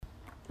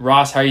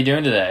Ross, how are you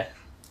doing today?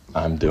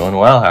 I'm doing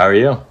well. How are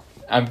you?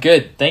 I'm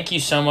good. Thank you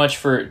so much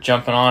for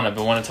jumping on. I've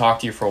been wanting to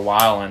talk to you for a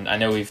while, and I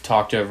know we've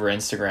talked over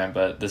Instagram,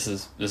 but this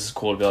is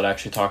cool to be able to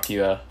actually talk to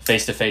you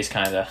face to face,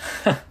 kind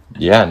of.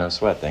 Yeah, no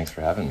sweat. Thanks for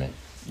having me.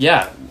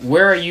 Yeah,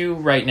 where are you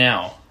right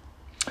now?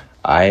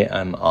 I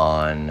am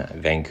on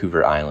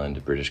Vancouver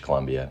Island, British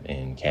Columbia,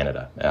 in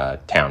Canada, a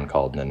town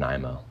called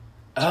Nanaimo.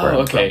 That's where Oh,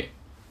 I'm okay.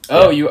 from.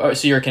 Oh, Yeah.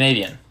 so you're a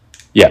Canadian.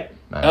 Yeah.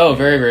 Oh,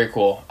 very, very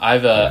cool.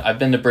 I've Yeah. I've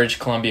been to British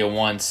Columbia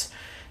once.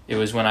 It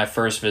was when I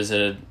first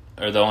visited,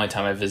 or the only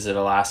time I visited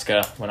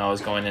Alaska when I was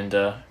going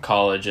into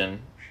college, and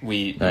it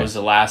was Nice.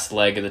 the last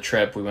leg of the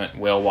trip. We went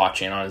whale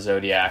watching on a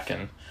Zodiac,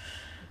 and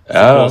it's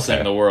the Oh, coolest thing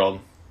in okay. the world.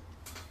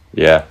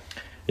 Yeah.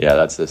 Yeah,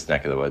 that's this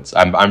neck of the woods.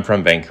 I'm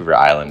from Vancouver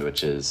Island,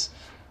 which is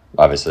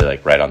obviously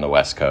like right on the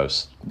west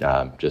coast,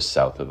 just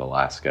south of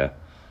Alaska.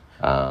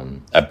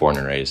 I'm born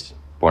and raised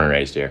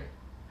here.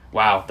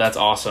 Wow, that's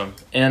awesome.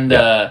 And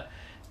Yeah.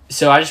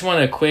 so I just want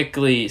to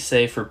quickly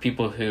say for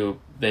people who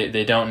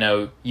they don't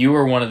know, you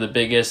were one of the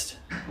biggest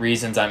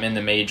reasons I'm in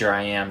the major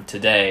I am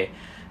today.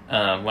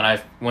 When I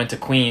went to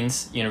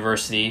Queen's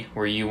University,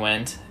 where you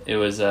went, it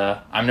was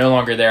I'm no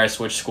longer there. I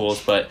switched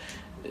schools, but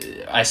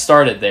I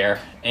started there,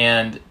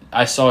 and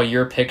I saw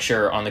your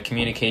picture on the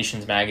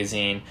Communications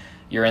magazine.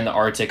 You're in the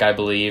Arctic, I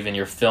believe, and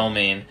you're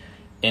filming,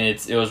 and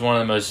it was one of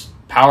the most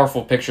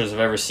powerful pictures I've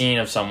ever seen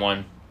of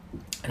someone.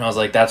 And I was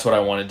like, that's what I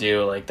want to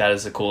do. Like, that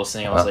is the coolest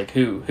thing. I was Wow. like,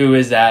 who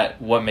is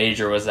that? What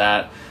major was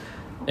that?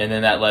 And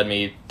then that led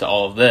me to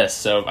all of this.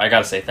 So I got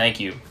to say thank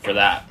you for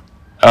that.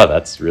 Oh,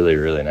 that's really,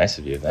 really nice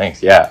of you.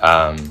 Thanks.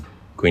 Yeah.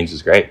 Queens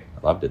was great.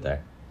 I loved it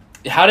there.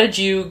 How did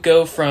you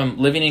go from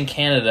living in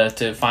Canada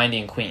to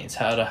finding Queens?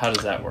 How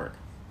does that work?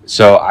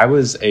 So I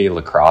was a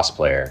lacrosse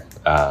player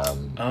Oh,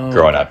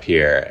 growing okay. up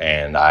here,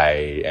 and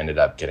I ended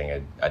up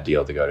getting a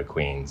deal to go to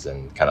Queens,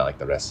 and kind of like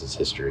the rest is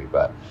history.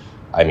 But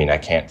I mean, I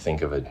can't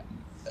think of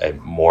a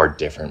more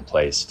different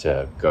place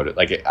to go to.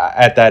 Like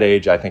at that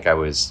age, I think I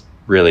was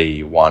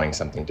really wanting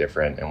something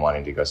different and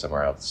wanting to go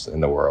somewhere else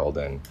in the world,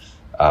 and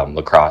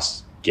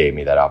lacrosse gave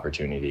me that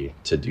opportunity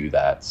to do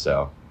that.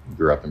 So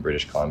grew up in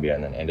British Columbia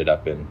and then ended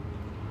up in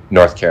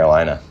North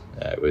Carolina.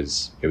 It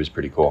was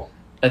pretty cool.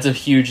 That's a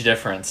huge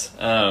difference.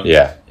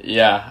 Yeah.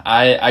 Yeah,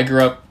 I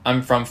grew up.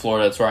 I'm from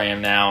Florida. That's where I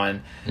am now,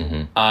 and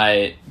Hmm.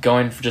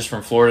 just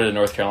from Florida to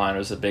North Carolina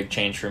was a big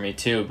change for me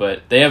too.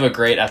 But they have a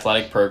great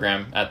athletic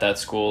program at that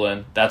school,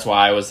 and that's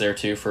why I was there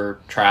too for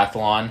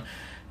triathlon.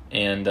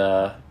 And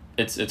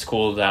it's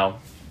cool how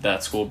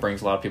that school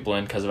brings a lot of people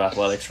in because of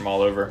athletics from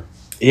all over.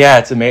 Yeah,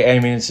 it's amazing. I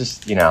mean, it's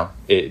just,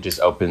 it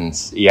just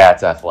opens, yeah,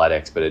 it's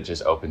athletics, but it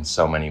just opens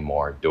so many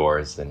more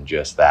doors than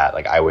just that.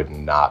 Like, I would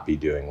not be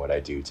doing what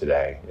I do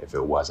today if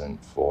it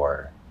wasn't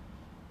for,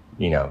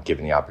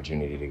 given the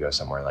opportunity to go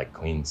somewhere like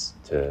Queens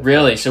to for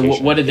Really? So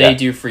education. what did they Yeah.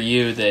 do for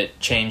you that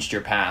changed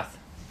your path?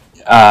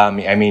 I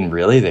mean,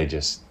 really, they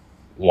just,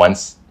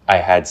 once I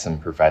had some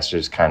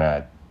professors kind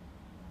of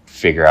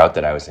figure out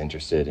that I was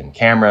interested in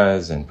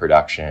cameras and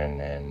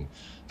production and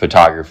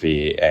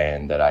photography,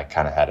 and that I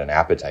kind of had an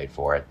appetite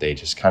for it, they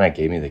just kind of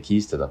gave me the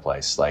keys to the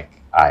place. Like,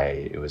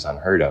 it was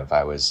unheard of.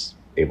 I was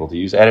able to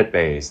use edit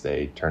bays.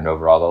 They turned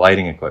over all the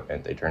lighting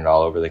equipment. They turned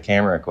all over the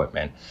camera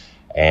equipment.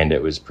 And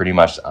it was pretty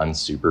much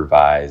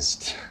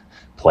unsupervised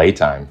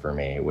playtime for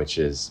me, which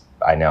is,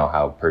 I know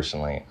how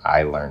personally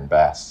I learn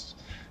best.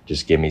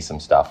 Just give me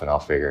some stuff and I'll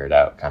figure it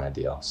out, kind of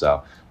deal.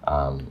 So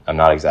I'm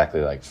not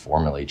exactly like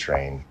formally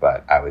trained,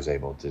 but I was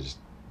able to just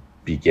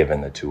be given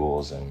the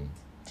tools, and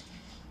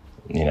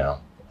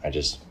I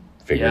just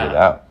figured it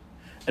Yeah. out.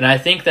 And I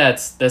think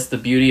that's the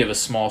beauty of a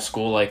small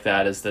school like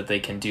that, is that they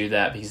can do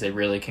that because they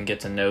really can get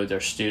to know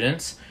their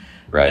students.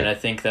 And I Right.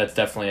 think that's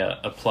definitely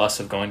a plus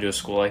of going to a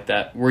school like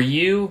that. Were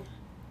you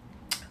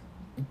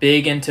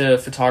big into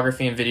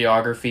photography and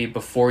videography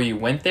before you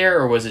went there,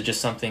 or was it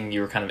just something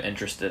you were kind of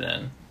interested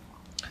in?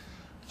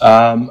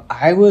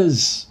 I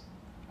was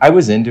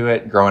into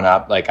it growing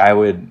up. Like, I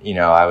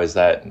was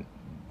that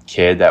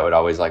kid that would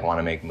always like want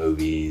to make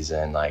movies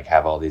and like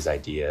have all these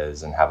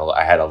ideas, and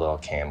I had a little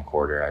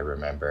camcorder. I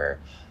remember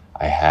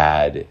I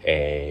had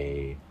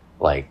a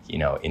like,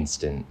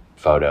 instant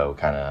photo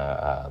kind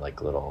of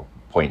like little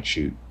point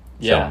shoot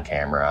Yeah. film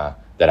camera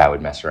that I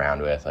would mess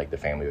around with. Like, the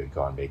family would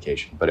go on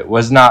vacation, but it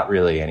was not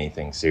really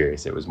anything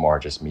serious. It was more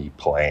just me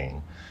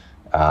playing.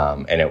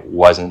 And it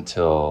wasn't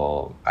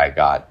till I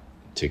got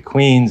to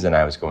Queens and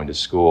I was going to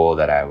school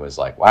that I was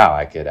like, wow,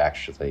 I could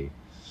actually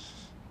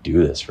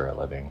do this for a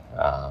living.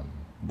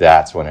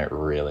 That's when it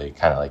really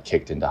kind of like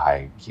kicked into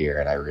high gear,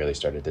 and I really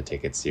started to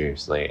take it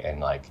seriously and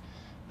like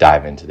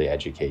dive into the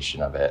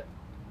education of it.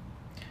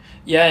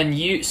 Yeah, and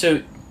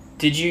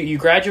you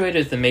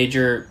graduated with a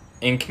major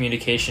in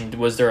communication.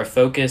 Was there a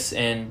focus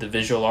in the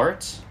visual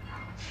arts?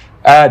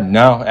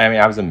 No, I mean,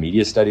 I was a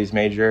media studies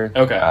major.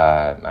 Okay.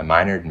 I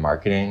minored in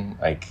marketing,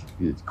 like,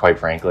 quite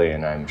frankly,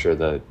 and I'm sure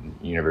the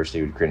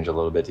university would cringe a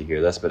little bit to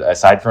hear this, but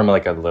aside from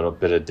like a little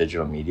bit of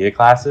digital media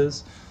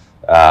classes,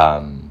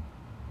 there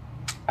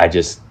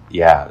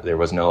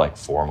was no like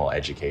formal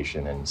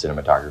education in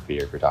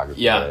cinematography or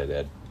photography Yeah. that I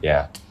did.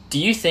 Yeah. Do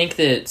you think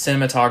that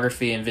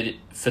cinematography and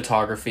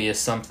photography is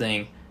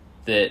something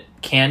that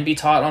can be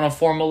taught on a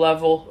formal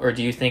level, or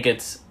do you think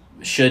it's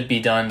should be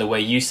done the way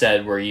you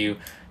said, where you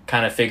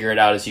kind of figure it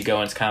out as you go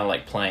and it's kind of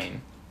like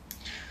playing?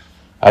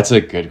 That's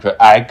a good question.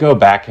 I go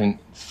back and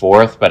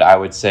forth, but I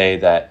would say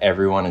that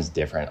everyone is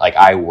different. Like,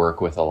 I work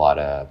with a lot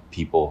of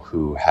people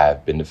who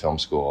have been to film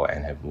school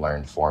and have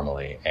learned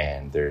formally,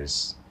 and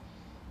there's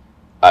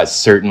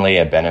certainly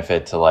a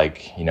benefit to,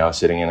 like,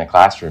 sitting in a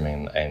classroom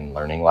and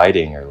learning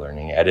lighting or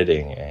learning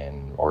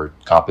editing or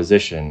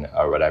composition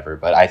or whatever.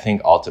 But I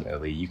think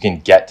ultimately you can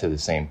get to the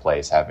same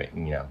place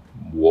having,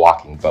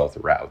 walking both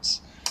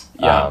routes.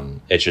 Yeah.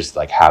 It's just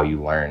like how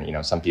you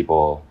learn. Some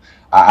people,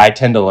 I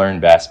tend to learn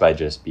best by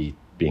just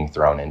being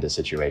thrown into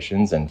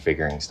situations and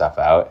figuring stuff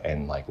out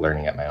and like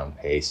learning at my own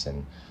pace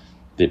and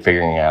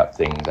figuring out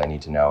things I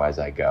need to know as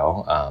I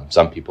go.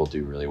 Some people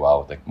do really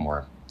well with a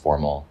more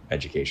formal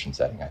education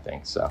setting, I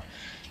think. So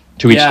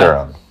to each their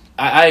own.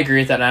 I agree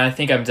with that. And I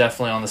think I'm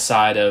definitely on the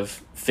side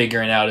of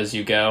figuring out as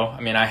you go. I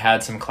mean, I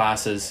had some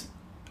classes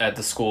at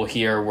the school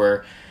here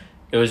where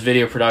it was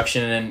video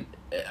production, and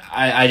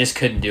I just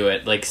couldn't do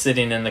it. Like,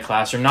 sitting in the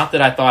classroom, not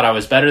that I thought I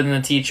was better than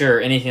the teacher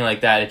or anything like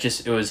that.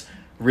 It was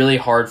really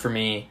hard for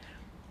me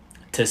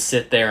to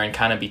sit there and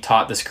kind of be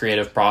taught this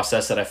creative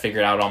process that I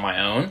figured out on my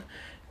own.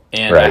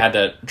 And Right. I had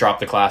to drop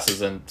the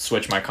classes and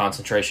switch my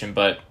concentration.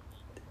 But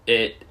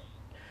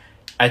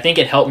I think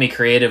it helped me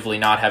creatively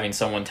not having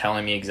someone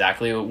telling me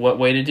exactly what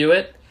way to do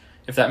it,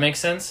 if that makes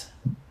sense.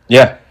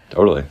 Yeah,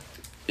 totally.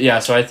 Yeah,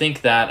 so I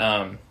think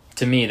that,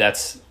 to me,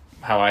 that's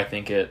how I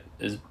think it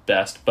is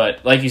best.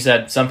 But like you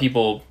said, some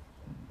people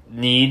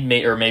need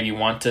or maybe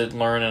want to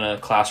learn in a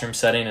classroom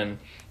setting, and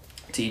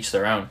to each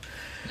their own.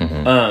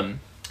 Mm-hmm.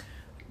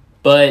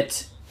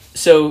 But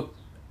so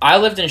I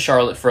lived in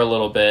Charlotte for a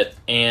little bit,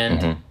 and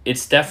Mm-hmm.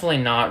 it's definitely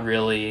not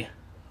really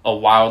a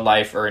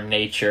wildlife or a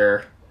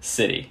nature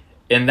city.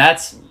 And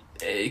that's,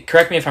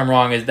 correct me if I'm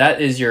wrong,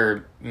 that is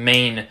your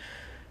main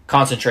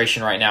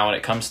concentration right now when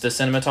it comes to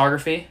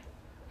cinematography?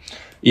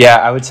 Yeah,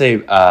 I would say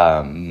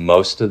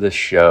most of the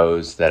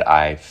shows that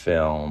I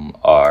film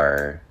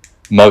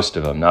most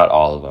of them, not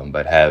all of them,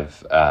 but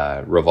have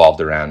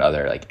revolved around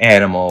other like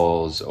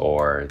animals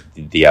or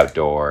the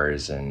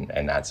outdoors and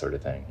that sort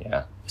of thing.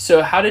 Yeah.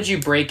 So how did you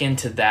break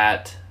into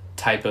that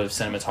type of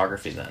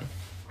cinematography then?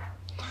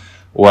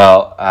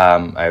 Well,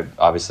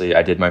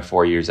 I did my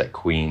 4 years at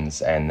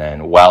Queens, and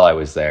then while I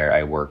was there,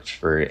 I worked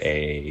for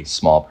a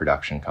small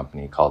production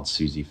company called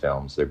Suzy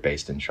Films. They're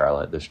based in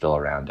Charlotte. They're still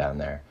around down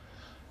there.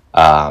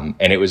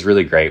 And it was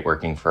really great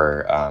working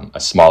for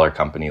a smaller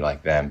company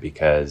like them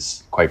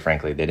because, quite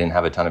frankly, they didn't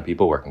have a ton of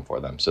people working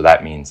for them. So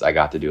that means I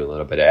got to do a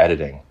little bit of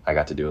editing. I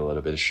got to do a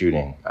little bit of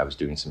shooting. I was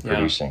doing some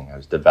producing. I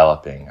was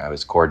developing. I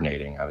was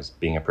coordinating. I was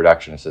being a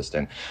production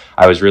assistant.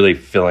 I was really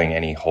filling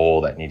any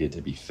hole that needed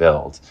to be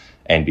filled.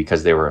 And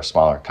because they were a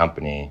smaller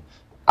company,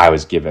 I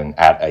was given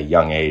at a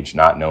young age,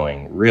 not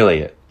knowing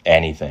really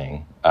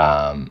anything,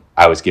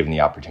 I was given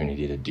the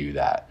opportunity to do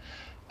that.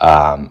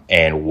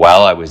 And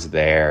while I was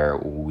there,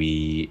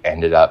 we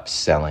ended up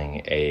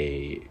selling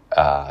a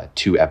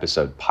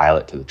 2-episode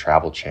pilot to the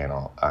Travel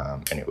Channel,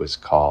 and it was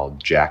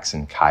called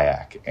Jackson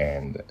Kayak.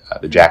 And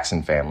the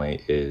Jackson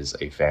family is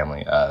a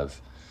family of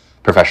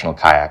professional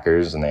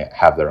kayakers, and they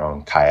have their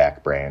own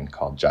kayak brand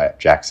called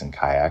Jackson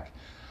Kayak.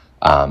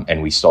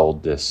 And we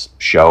sold this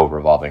show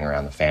revolving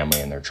around the family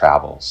and their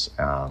travels.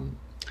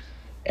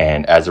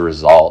 And as a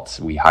result,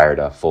 we hired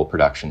a full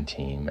production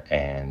team,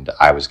 and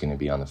I was going to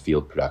be on the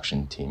field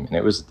production team. And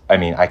it was,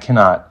 I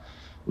cannot,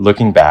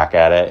 looking back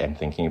at it and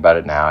thinking about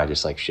it now, I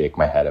just like shake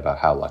my head about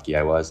how lucky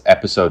I was.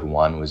 Episode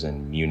 1 was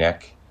in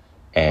Munich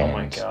and Oh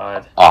my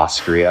God.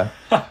 Austria.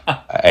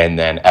 And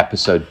then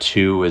episode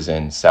 2 was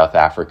in South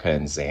Africa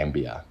and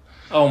Zambia.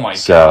 Oh my God.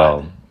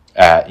 So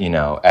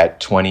at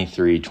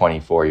 23,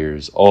 24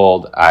 years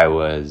old, I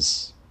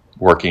was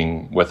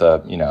working with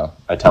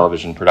a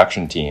television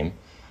production team.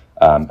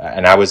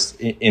 And I was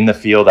in the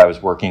field. I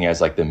was working as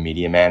like the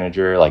media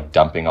manager, like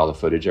dumping all the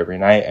footage every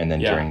night. And then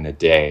during the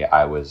day,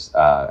 I was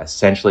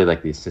essentially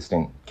like the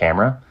assistant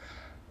camera.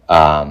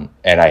 And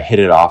I hit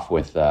it off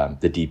with the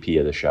DP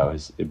of the show,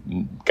 is a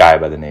guy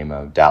by the name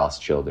of Dallas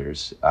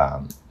Childers,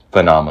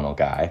 phenomenal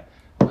guy.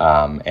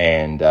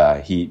 And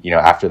he,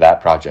 after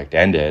that project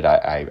ended,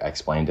 I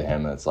explained to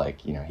him that it's like,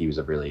 he was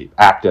a really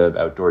active,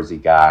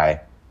 outdoorsy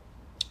guy.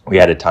 We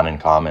had a ton in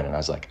common. And I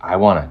was like, I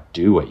want to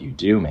do what you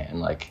do, man.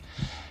 Like,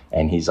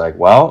 and he's like,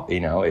 well,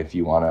 if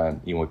you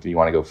want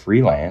to go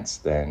freelance,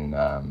 then,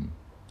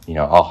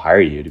 I'll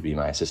hire you to be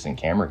my assistant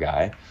camera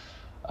guy.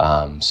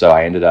 So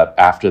I ended up,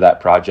 after that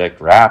project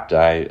wrapped,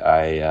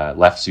 I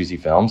left Suzy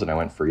Films and I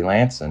went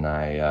freelance, and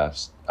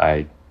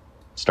I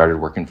started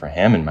working for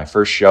him. And my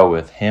first show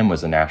with him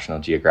was a National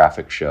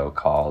Geographic show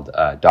called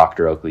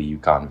Dr. Oakley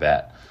Yukon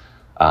Vet,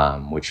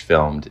 which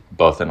filmed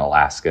both in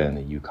Alaska and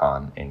the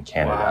Yukon in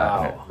Canada.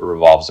 Wow. And it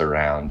revolves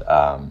around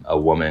a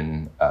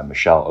woman,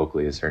 Michelle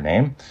Oakley is her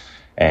name,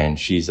 and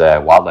she's a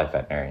wildlife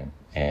veterinarian,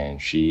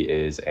 and she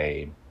is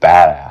a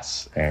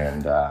badass.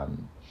 And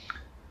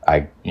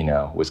I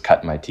was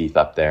cutting my teeth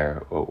up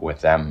there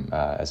with them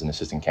as an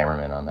assistant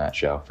cameraman on that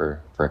show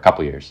for a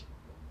couple years.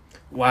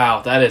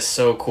 Wow, that is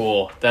so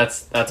cool.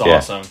 That's Yeah.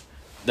 awesome.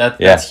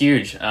 That's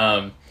huge.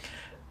 I'm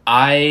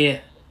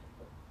kind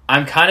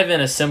of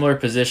in a similar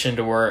position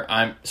to where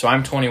I'm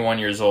 21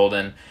 years old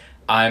and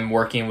I'm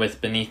working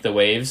with Beneath the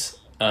Waves.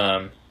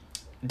 I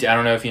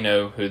don't know if you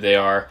know who they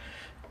are.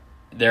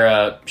 They're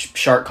a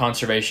shark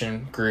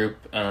conservation group.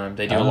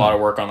 They do a lot of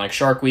work on like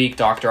Shark Week.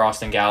 Dr.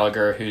 Austin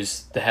Gallagher,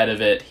 who's the head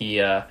of it,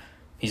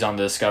 he's on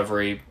the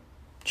Discovery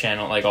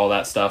Channel, like all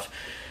that stuff.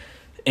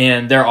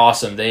 And they're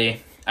awesome.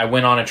 I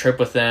went on a trip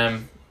with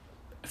them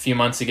a few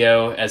months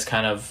ago as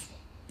kind of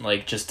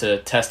like just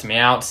to test me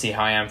out, see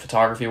how I am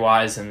photography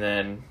wise, and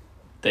then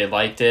they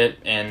liked it.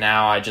 And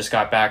now I just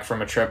got back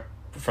from a trip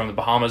from the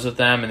Bahamas with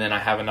them, and then I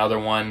have another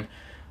one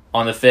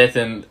on the 5th,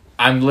 and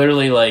I'm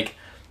literally like,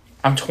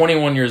 I'm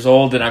 21 years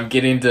old and I'm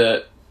getting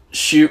to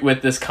shoot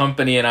with this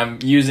company and I'm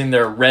using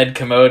their red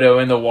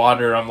Komodo in the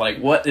water. I'm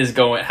like,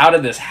 how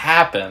did this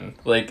happen?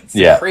 Like, it's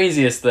the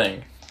craziest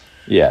thing.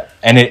 Yeah.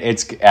 And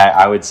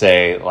I would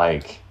say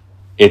like,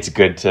 it's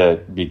good to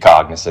be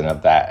cognizant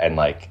of that and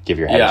like give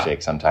your head a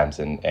shake sometimes.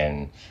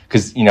 And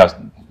cause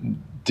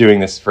doing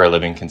this for a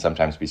living can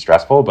sometimes be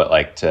stressful, but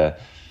like to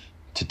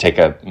take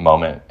a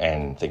moment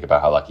and think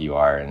about how lucky you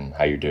are and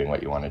how you're doing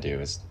what you want to do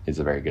is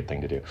a very good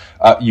thing to do.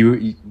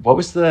 What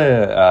was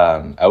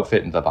the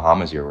outfit in the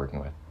Bahamas you were working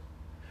with?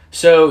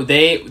 So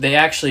they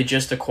actually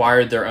just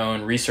acquired their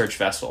own research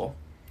vessel.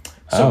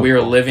 So we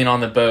were living on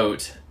the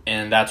boat,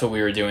 and that's what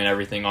we were doing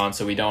everything on.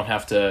 So we don't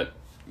have to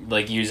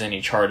like use any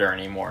charter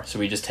anymore. So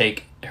we just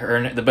take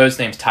the boat's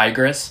name's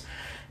Tigress,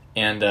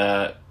 and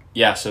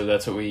so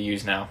that's what we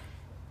use now.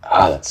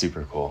 That's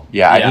super cool.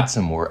 Yeah, I did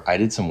some work. I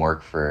did some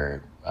work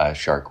for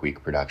Shark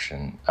Week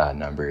production a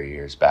number of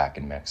years back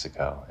in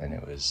Mexico, and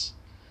it was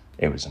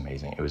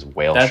amazing. It was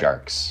whale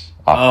sharks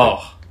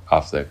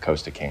off the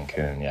coast of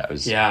Cancun.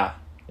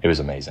 It was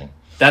amazing.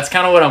 That's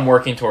kind of what I'm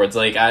working towards,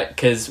 like,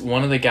 because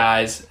one of the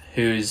guys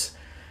who's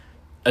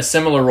a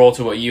similar role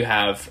to what you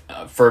have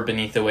for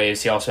Beneath the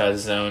Waves, he also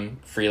has his own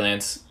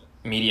freelance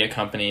media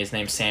company. His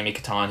name's Sammy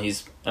Catan.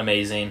 He's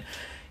amazing.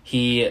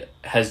 He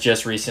has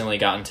just recently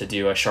gotten to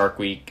do a Shark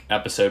Week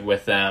episode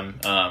with them,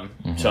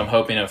 so I'm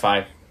hoping if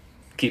I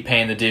keep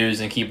paying the dues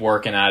and keep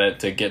working at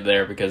it to get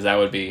there, because that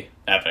would be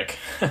epic.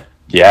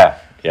 Yeah.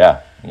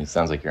 It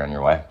sounds like you're on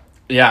your way.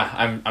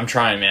 Yeah, I'm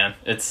trying, man.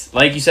 It's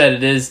like you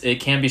said, it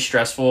can be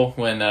stressful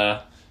when,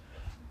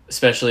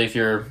 especially if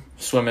you're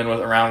swimming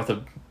around with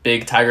a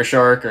big tiger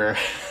shark or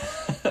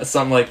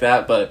something like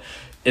that. But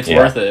it's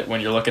worth it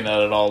when you're looking at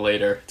it all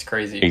later. It's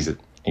crazy.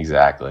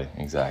 Exactly.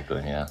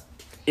 Yeah.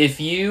 If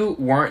you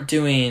weren't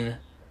doing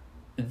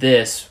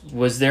this,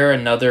 was there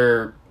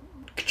another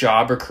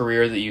job or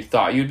career that you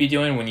thought you'd be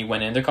doing when you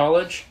went into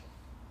college?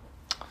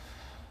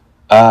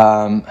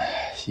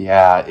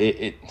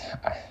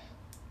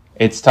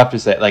 It's tough to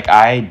say. Like,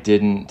 I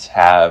didn't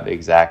have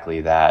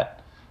exactly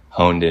that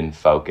honed in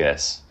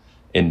focus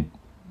in,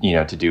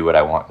 to do what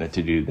I wanted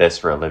to do this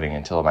for a living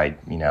until my,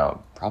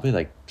 probably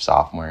like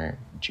sophomore,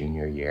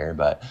 junior year.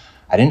 But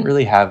I didn't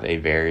really have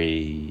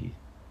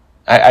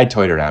I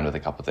toyed around with a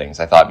couple things.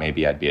 I thought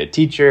maybe I'd be a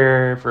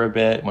teacher for a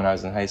bit when I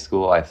was in high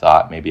school. I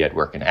thought maybe I'd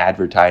work in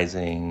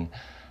advertising.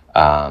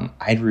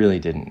 I really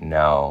didn't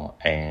know.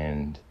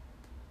 And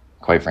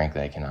quite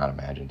frankly, I cannot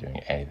imagine doing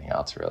anything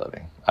else for a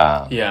living.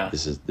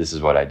 This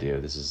is what I do.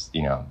 This is,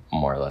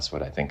 more or less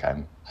what I think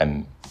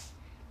I'm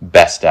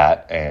best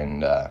at.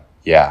 And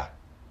I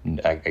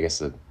guess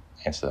the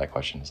answer to that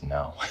question is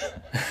no.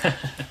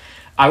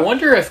 I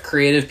wonder if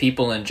creative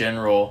people in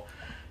general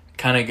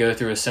kind of go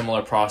through a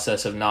similar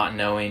process of not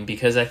knowing,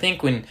 because I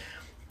think when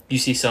you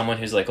see someone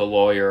who's like a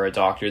lawyer or a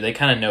doctor, they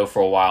kind of know for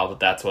a while that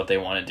that's what they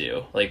want to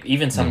do. Like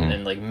even someone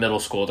in like middle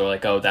school, they're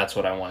like, oh, that's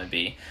what I want to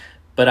be.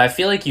 But I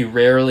feel like you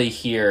rarely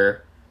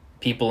hear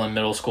people in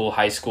middle school,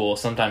 high school,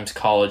 sometimes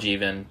college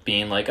even,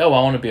 being like, oh,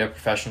 I want to be a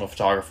professional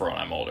photographer when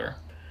I'm older.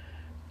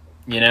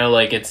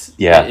 Like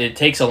it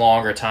takes a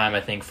longer time,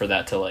 I think, for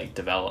that to like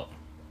develop.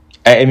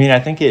 I mean, I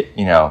think it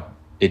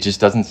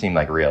just doesn't seem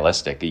like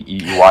realistic.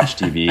 You watch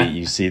TV,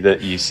 you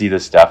see the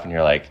stuff, and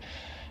you're like,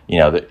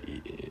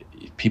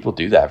 people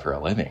do that for a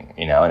living,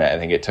 and I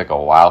think it took a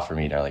while for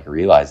me to like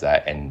realize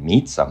that and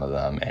meet some of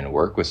them and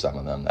work with some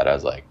of them that I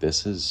was like,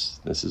 this is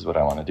what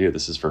I want to do.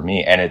 This is for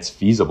me, and it's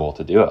feasible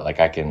to do it. Like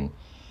I can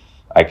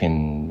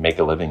make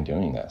a living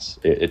doing this.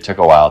 It took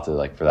a while to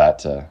like for that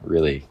to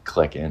really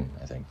click in,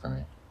 I think, for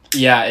me.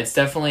 Yeah, it's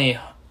definitely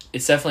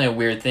a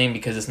weird thing,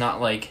 because it's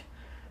not like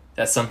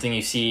that's something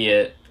you see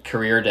at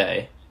career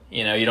day.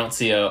 You don't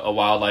see a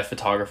wildlife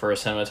photographer, a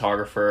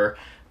cinematographer,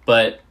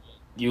 but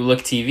you look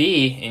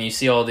TV and you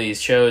see all these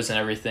shows and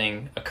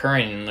everything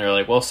occurring, and they're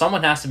like, well,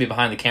 someone has to be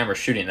behind the camera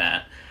shooting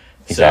that.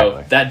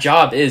 Exactly. So that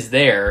job is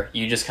there.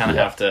 You just kind of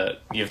have to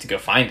go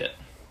find it.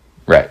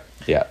 Right.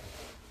 Yeah.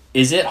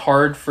 Is it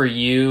hard for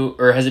you,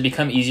 or has it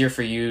become easier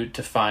for you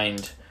to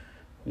find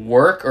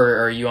work,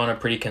 or are you on a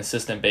pretty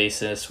consistent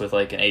basis with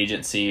like an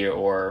agency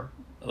or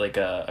like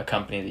a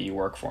company that you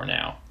work for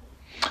now?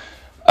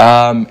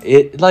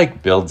 It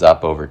like builds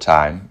up over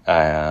time.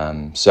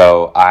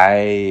 So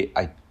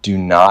I do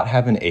not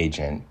have an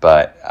agent,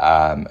 but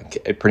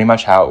pretty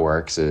much how it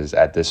works is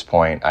at this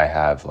point I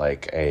have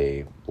like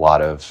a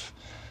lot of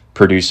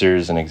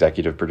producers and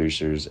executive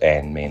producers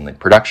and mainly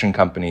production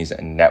companies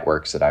and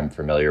networks that I'm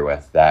familiar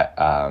with that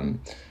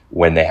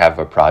when they have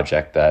a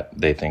project that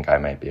they think I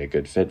might be a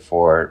good fit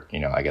for,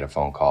 I get a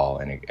phone call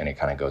and it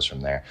kind of goes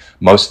from there.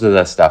 Most of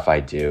the stuff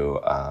I do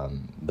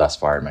thus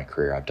far in my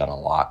career, I've done a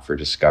lot for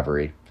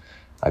Discovery.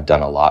 I've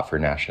done a lot for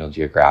National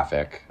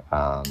Geographic.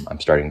 I'm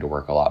starting to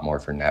work a lot more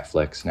for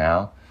Netflix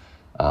now.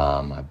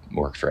 I've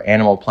worked for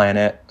Animal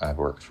Planet. I've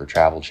worked for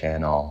Travel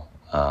Channel.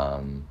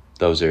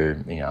 Those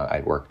are,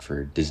 I worked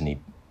for Disney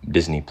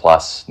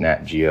Plus,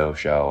 Nat Geo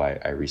show.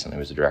 I recently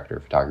was a director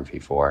of photography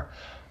for.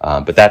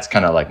 But that's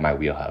kind of like my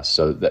wheelhouse.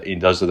 So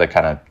those are the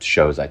kind of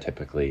shows I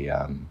typically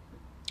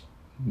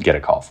get a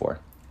call for.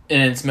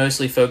 And it's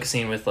mostly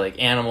focusing with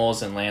like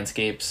animals and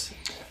landscapes.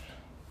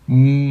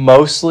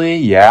 Mostly,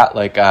 yeah.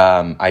 Like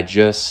I've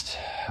just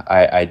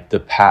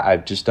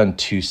done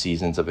 2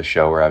 seasons of a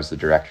show where I was the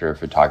director of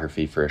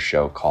photography for a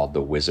show called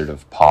The Wizard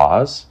of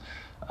Paws.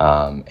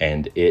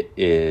 And it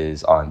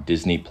is on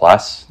Disney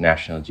Plus,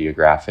 National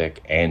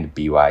Geographic, and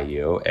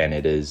BYU, and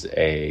it is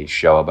a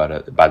show about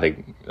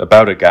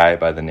a guy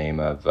by the name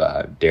of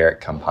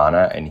Derek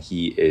Campana, and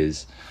he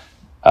is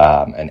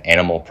an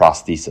animal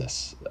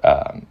prosthesis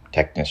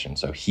technician.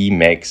 So he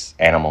makes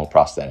animal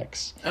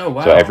prosthetics. Oh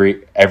wow! So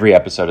every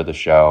episode of the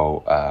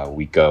show,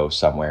 we go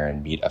somewhere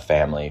and meet a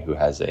family who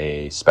has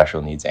a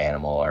special needs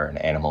animal or an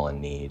animal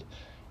in need,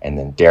 and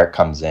then Derek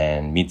comes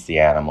in, meets the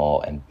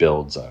animal, and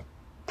builds a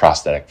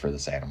prosthetic for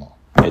this animal.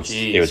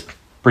 It was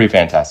pretty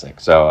fantastic.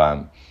 So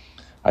I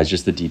was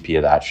just the DP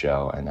of that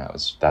show, and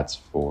that's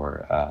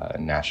for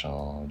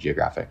National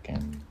Geographic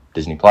and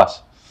Disney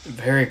Plus.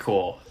 Very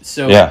cool.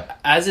 So yeah.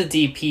 As a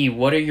DP,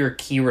 what are your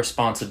key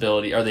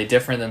responsibilities? Are they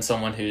different than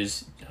someone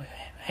who's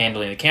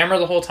handling the camera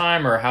the whole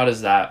time, or how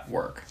does that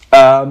work?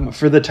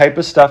 For the type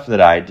of stuff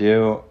that I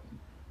do,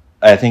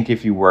 I think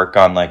if you work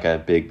on like a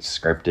big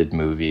scripted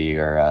movie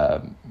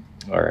or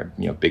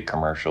big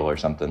commercial or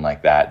something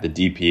like that, the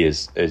DP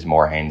is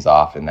more hands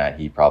off in that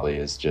he probably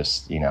is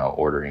just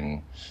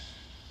ordering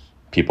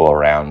people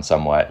around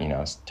somewhat,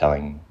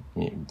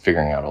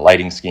 figuring out a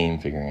lighting scheme,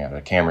 figuring out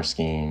a camera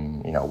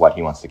scheme, what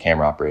he wants the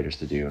camera operators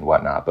to do and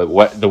whatnot. But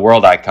what the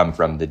world I come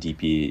from, the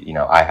DP,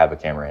 I have a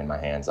camera in my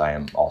hands. I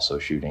am also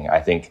shooting. I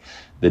think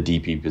the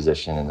DP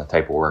position and the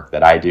type of work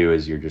that I do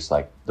is you're just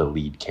like the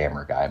lead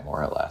camera guy,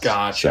 more or less.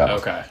 Gotcha. So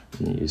okay.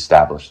 You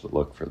establish the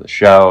look for the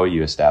show.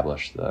 You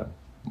establish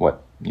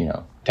what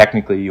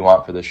technically you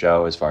want for the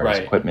show as far as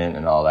equipment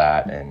and all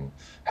that, and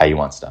how you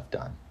want stuff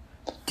done.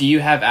 Do you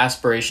have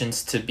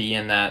aspirations to be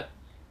in that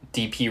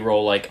DP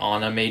role, like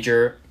on a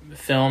major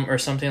film or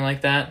something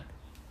like that?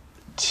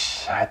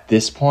 At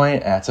this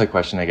point, that's a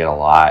question I get a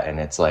lot, and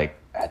it's like,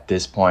 at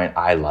this point,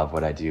 I love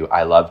what I do.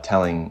 I love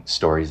telling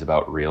stories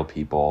about real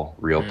people,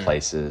 real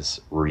places,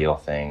 real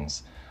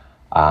things.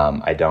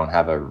 I don't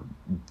have a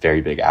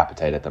very big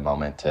appetite at the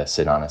moment to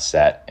sit on a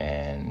set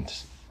and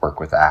work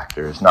with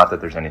actors. Not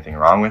that there's anything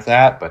wrong with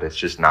that, but it's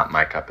just not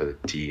my cup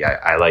of tea.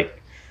 I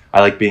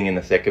like being in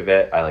the thick of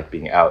it. I like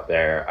being out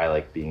there. I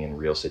like being in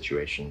real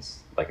situations,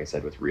 like I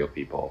said, with real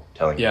people,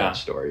 telling real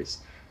stories.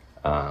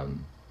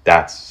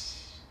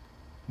 That's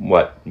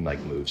what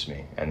moves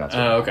me, and that's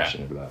what I'm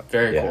passionate about.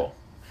 Very cool.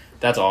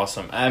 That's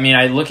awesome. I mean,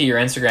 I look at your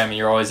Instagram and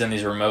you're always in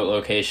these remote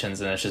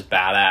locations, and it's just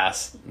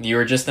badass. You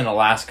were just in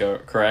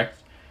Alaska,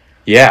 correct?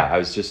 Yeah, I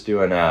was just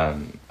doing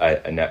a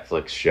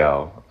Netflix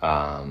show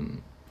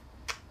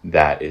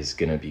that is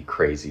going to be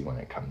crazy when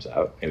it comes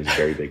out. It was a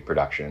very big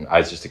production. I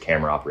was just a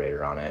camera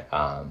operator on it.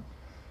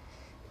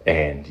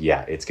 And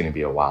yeah, it's going to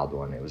be a wild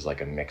one. It was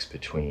like a mix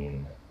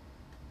between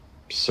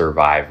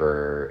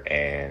Survivor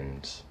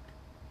and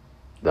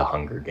the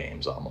Hunger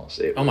Games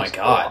almost. Oh my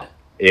God. Wild.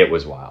 It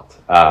was wild.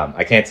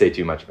 I can't say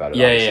too much about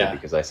it, obviously,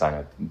 because I signed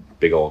a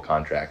big old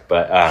contract,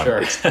 but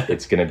sure.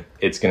 it's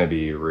gonna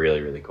be really,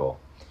 really cool.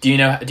 Do you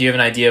have an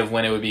idea of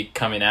when it would be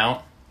coming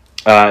out?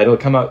 It'll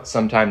come out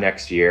sometime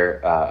next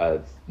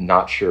year.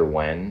 Not sure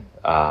when.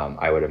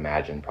 I would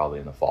imagine probably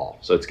in the fall.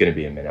 So it's going to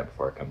be a minute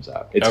before it comes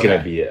out. It's going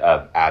to be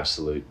an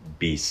absolute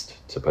beast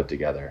to put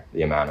together.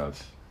 The amount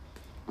of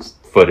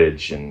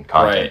footage and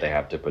content they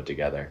have to put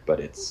together, but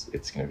it's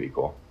going to be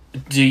cool.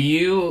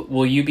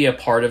 Will you be a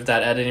part of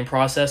that editing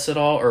process at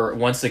all, or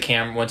once you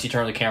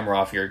turn the camera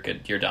off, you're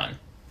good, you're done?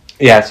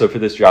 Yeah. So for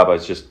this job,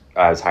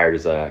 I was hired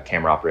as a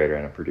camera operator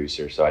and a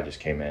producer. So I just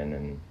came in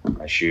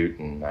and I shoot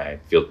and I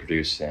field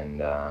produce,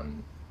 and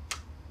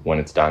when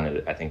it's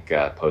done, I think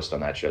post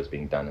on that show is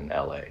being done in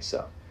LA.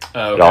 So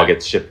it all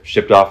gets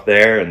shipped off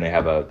there, and they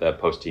have the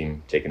post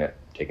team taking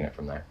it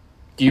from there.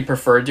 Do you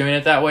prefer doing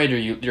it that way,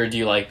 or do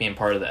you like being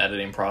part of the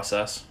editing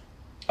process?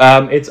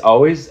 It's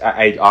always,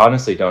 I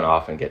honestly don't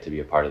often get to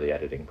be a part of the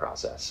editing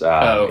process.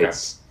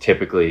 It's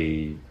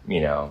typically,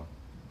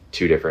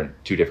 two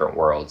different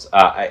worlds.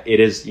 It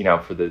is,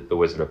 for the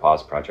Wizard of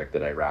Oz project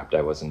that I wrapped,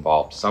 I was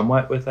involved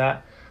somewhat with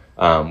that,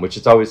 which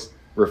it's always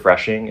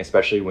refreshing,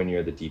 especially when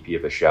you're the DP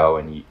of a show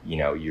and you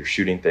know you're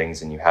shooting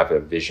things and you have a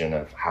vision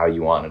of how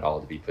you want it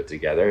all to be put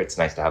together. It's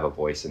nice to have a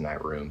voice in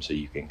that room so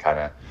you can kind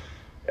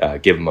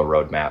of give them a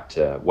roadmap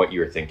to what you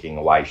were thinking,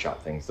 why you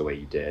shot things the way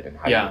you did, and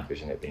how you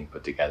envision it being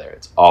put together.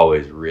 It's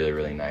always really,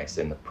 really nice.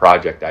 And the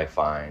project, I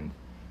find,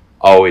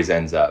 always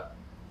ends up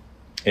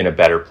in a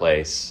better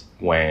place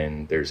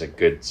when there's a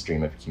good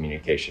stream of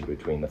communication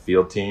between the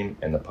field team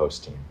and the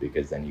post team,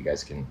 because then you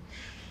guys can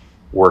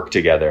work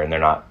together and they're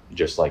not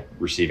just like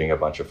receiving a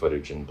bunch of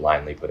footage and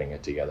blindly putting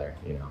it together.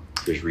 You know,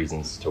 there's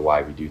reasons to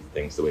why we do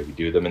things the way we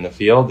do them in the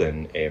field,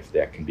 and if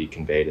that can be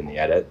conveyed in the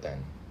edit,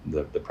 then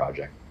the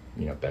project,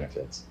 you know,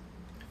 benefits.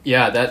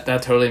 Yeah, that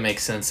totally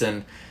makes sense.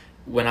 And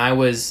when I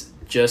was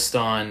just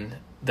on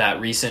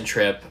that recent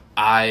trip,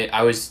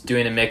 I was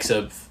doing a mix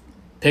of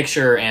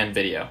picture and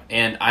video,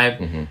 and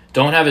I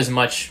don't have as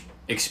much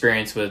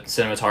experience with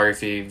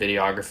cinematography,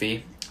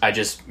 videography. I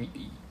just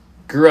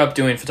grew up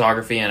doing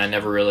photography and I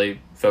never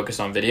really focused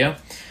on video.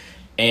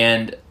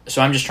 And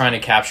so I'm just trying to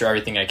capture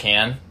everything I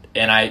can.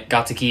 And I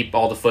got to keep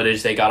all the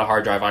footage. They got a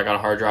hard drive, I got a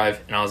hard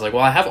drive. And I was like,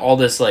 well, I have all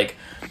this like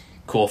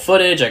cool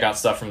footage. I got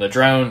stuff from the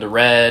drone, the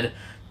Red,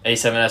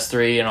 A7S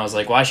III. And I was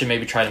like, well, I should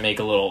maybe try to make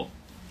a little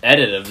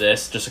edit of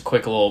this, just a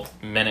quick little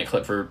minute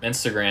clip for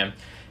Instagram.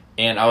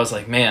 And I was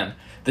like, man,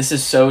 this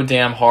is so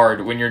damn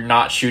hard when you're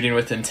not shooting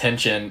with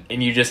intention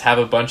and you just have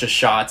a bunch of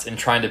shots and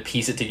trying to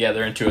piece it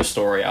together into a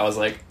story. I was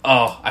like,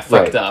 oh, I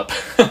fucked up.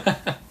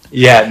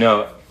 Yeah,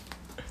 no,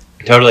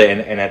 totally.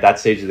 And at that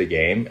stage of the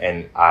game,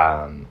 and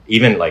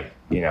even like,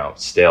 you know,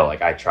 still,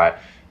 like I try,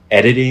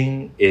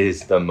 editing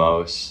is the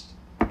most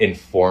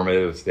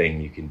informative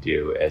thing you can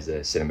do as a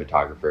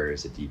cinematographer,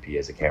 as a DP,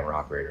 as a camera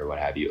operator, what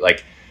have you.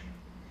 Like,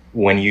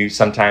 when you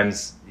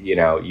sometimes, you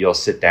know, you'll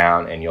sit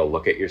down and you'll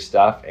look at your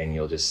stuff and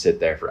you'll just sit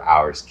there for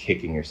hours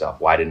kicking yourself.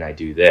 Why didn't I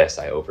do this?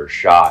 I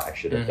overshot. I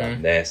should have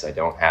done this. I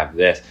don't have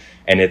this.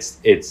 And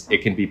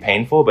it can be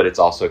painful, but it's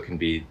also can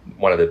be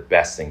one of the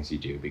best things you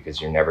do, because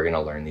you're never going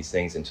to learn these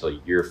things until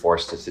you're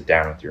forced to sit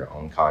down with your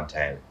own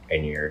content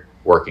and you're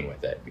working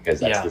with it, because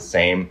that's the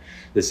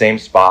same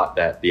spot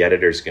that the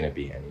editor is going to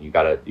be in. You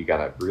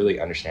gotta really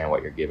understand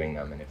what you're giving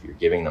them, and if you're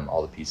giving them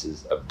all the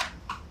pieces of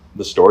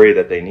the story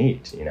that they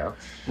need, you know?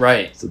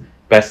 Right. It's the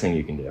best thing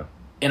you can do.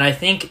 And I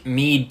think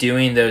me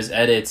doing those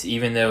edits,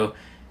 even though,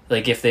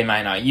 like, if they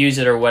might not use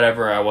it or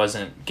whatever, I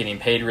wasn't getting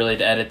paid really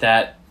to edit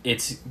that,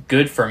 it's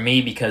good for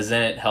me because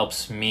then it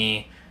helps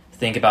me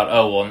think about,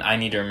 oh, well, I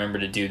need to remember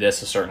to do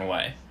this a certain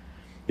way.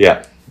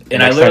 Yeah.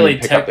 And I literally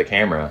pick up the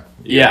camera,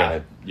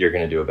 you're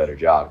gonna do a better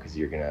job, because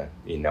you're gonna,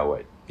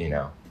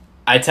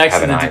 I texted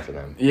have an eye for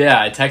them.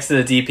 Yeah, I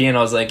texted the DP and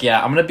I was like, yeah,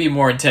 I'm gonna be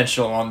more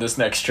intentional on this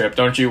next trip.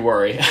 Don't you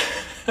worry.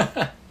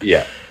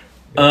 Yeah.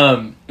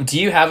 Do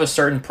you have a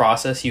certain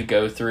process you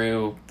go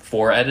through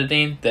for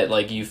editing that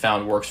like you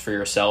found works for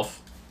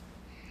yourself?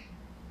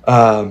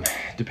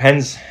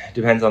 Depends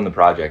on the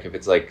project. If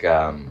it's like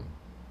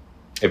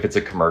if it's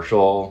a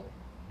commercial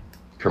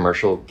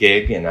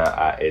gig, and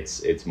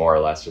it's more or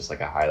less just like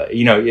a highlight.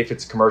 You know, if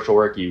it's commercial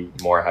work, you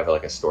more have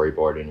like a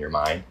storyboard in your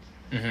mind.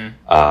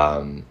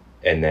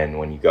 And then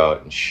when you go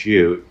out and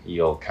shoot,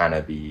 you'll kind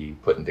of be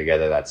putting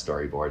together that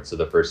storyboard. So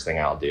the first thing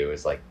I'll do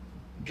is like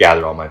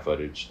gather all my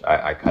footage.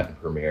 I cut in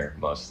Premiere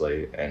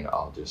mostly, and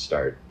I'll just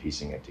start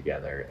piecing it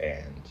together,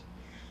 and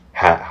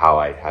how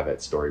I have it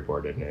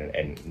storyboarded,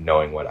 and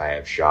knowing what I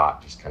have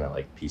shot, just kind of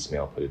like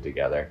piecemeal put it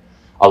together.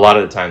 A lot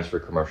of the times for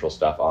commercial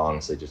stuff, I'll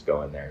honestly just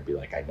go in there and be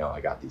like, I know I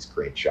got these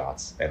great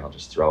shots, and I'll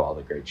just throw all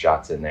the great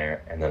shots in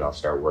there, and then I'll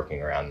start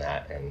working around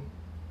that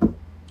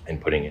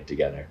and putting it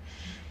together.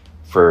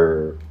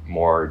 For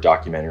more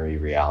documentary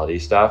reality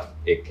stuff,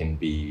 it can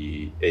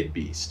be a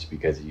beast,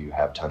 because you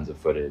have tons of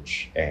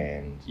footage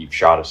and you've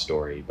shot a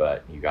story,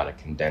 but you got to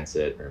condense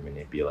it or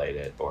manipulate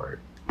it or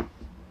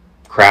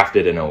craft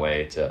it in a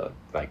way to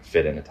like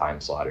fit in a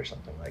time slot or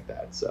something like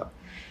that. So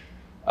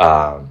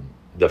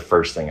the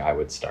first thing I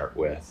would start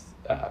with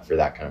for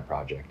that kind of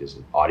project is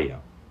audio,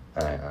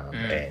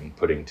 and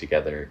putting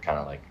together kind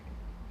of like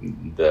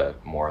the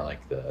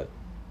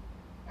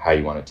how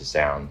you want it to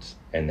sound,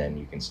 and then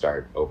you can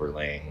start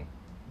overlaying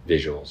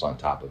visuals on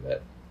top of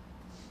it.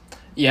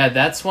 Yeah,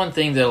 that's one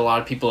thing that a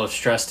lot of people have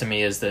stressed to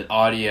me, is that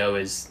audio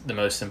is the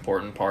most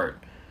important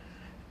part,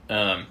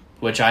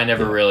 which I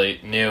never really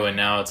knew, and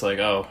now it's like,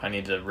 oh, I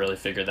need to really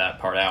figure that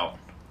part out.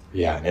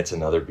 Yeah, and it's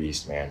another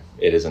beast, man.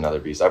 It is another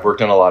beast. I've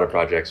worked on a lot of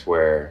projects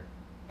where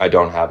I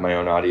don't have my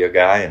own audio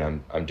guy,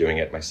 and I'm doing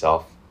it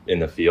myself in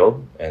the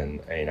field,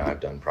 and I've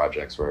done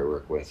projects where I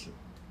work with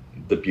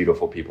the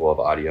beautiful people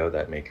of audio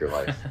that make your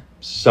life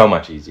so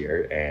much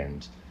easier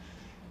and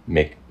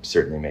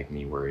certainly make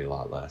me worry a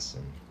lot less.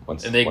 And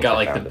they got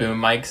like the boom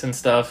mics and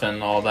stuff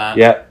and all that.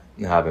 Yeah,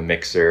 I have a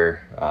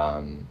mixer,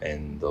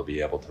 and they'll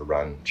be able to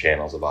run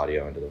channels of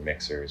audio into their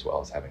mixer as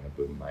well as having a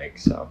boom mic.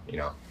 So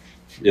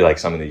like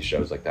some of these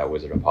shows, like that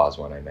Wizard of Oz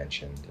one I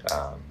mentioned.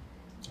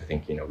 I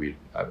think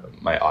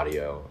my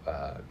audio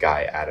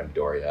guy Adam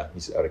Doria,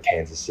 he's out of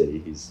Kansas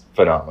City. He's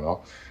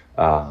phenomenal.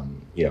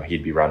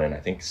 He'd be running, I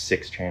think,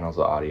 6 channels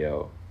of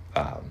audio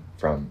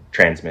from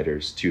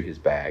transmitters to his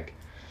bag.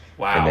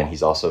 Wow. And then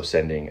he's also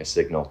sending a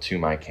signal to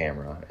my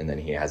camera, and then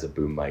he has a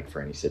boom mic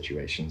for any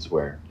situations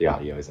where the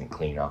audio isn't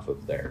clean off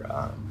of their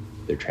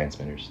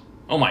transmitters.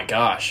 Oh my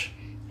gosh.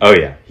 Oh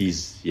yeah,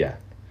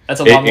 That's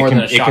a lot more than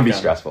a shotgun. It can be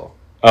stressful.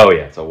 Oh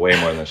yeah, it's a way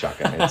more than a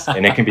shotgun,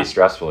 and it can be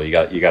stressful. You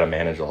got to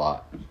manage a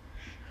lot.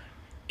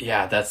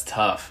 Yeah, that's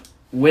tough.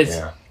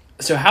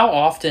 So how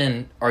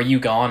often are you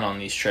gone on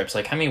these trips?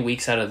 Like, how many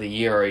weeks out of the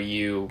year are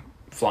you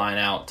flying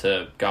out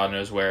to God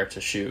knows where to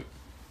shoot?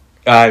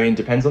 I mean,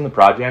 depends on the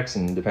projects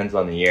and depends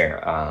on the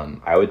year.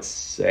 I would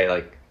say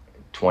like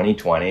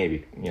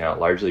 2020,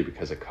 largely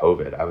because of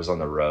COVID, I was on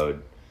the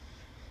road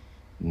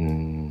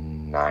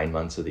 9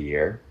 months of the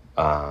year.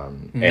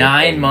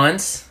 9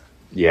 months?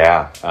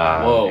 Yeah.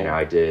 Whoa. And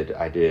I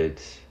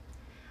did.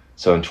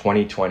 So in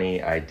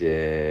 2020, I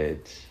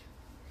did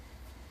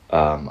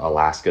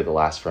Alaska, The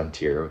Last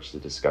Frontier, which is a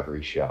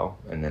Discovery show.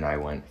 And then I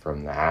went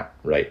from that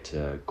right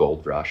to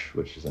Gold Rush,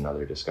 which is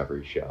another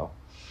Discovery show.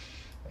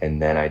 And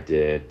then I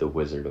did The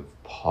Wizard of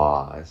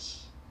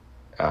Paz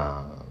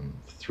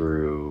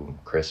through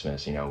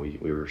Christmas. We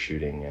were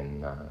shooting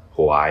in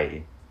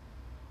Hawaii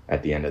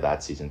at the end of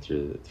that season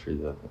through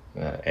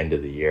the end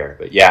of the year.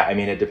 But yeah, I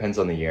mean, it depends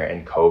on the year.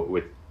 And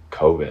with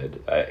COVID,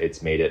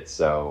 it's made it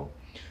so,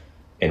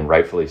 and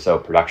rightfully so,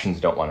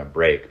 productions don't want to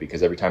break,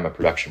 because every time a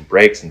production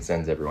breaks and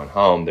sends everyone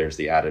home, there's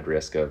the added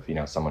risk of,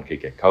 someone could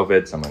get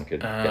COVID, someone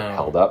could get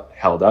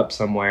held up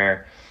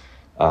somewhere.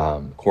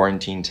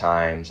 Quarantine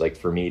times, like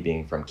for me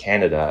being from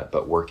Canada,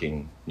 but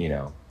working,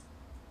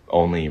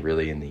 only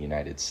really in the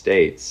United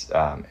States,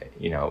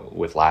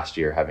 with last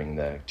year having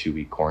the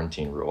 2-week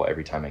quarantine rule,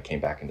 every time I came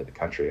back into the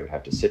country, I would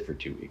have to sit for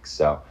 2 weeks.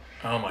 So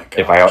oh my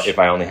gosh. If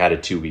I only had a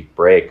 2-week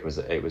break,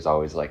 it was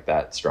always like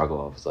that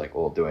struggle. It was like,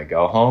 well, do I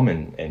go home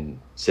and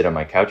sit on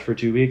my couch for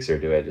 2 weeks, or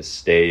do I just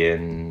stay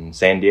in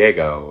San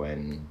Diego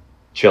and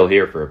chill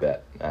here for a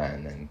bit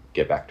and then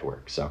get back to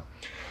work? So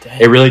dang.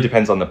 It really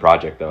depends on the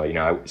project,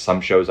 though.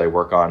 Some shows I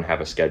work on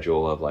have a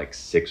schedule of like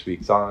 6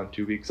 weeks on,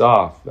 2 weeks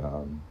off,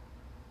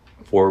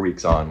 4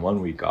 weeks on, 1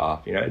 week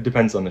off. It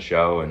depends on the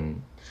show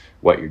and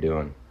what you're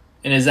doing.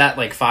 And is that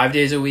like 5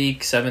 days a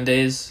week, 7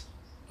 days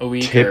a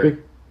week?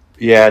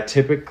 Yeah,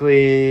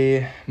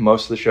 typically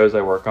most of the shows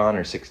I work on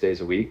are 6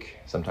 days a week.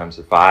 Sometimes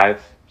they're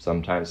 5.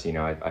 Sometimes,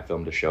 I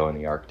filmed a show in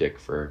the Arctic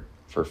for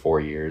 4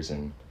 years,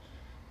 and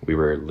we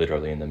were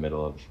literally in the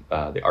middle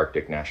of the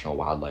Arctic National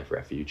Wildlife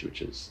Refuge,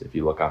 which is, if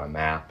you look on a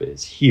map,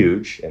 is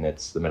huge, and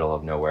it's the middle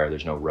of nowhere.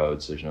 There's no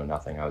roads, there's no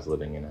nothing. I was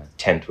living in a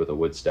tent with a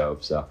wood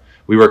stove. So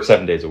we worked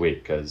 7 days a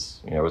week because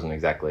there wasn't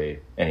exactly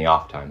any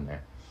off time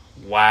there.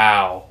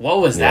 Wow.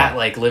 What was that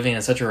like, living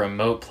in such a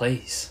remote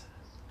place?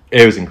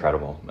 It was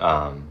incredible.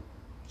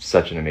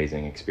 Such an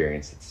amazing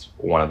experience. It's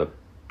one of the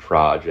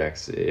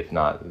projects, if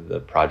not the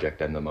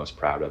project I'm the most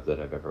proud of that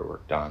I've ever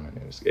worked on. And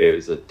it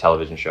was a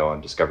television show on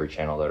Discovery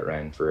Channel that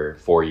ran for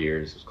 4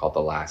 years. It was called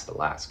The Last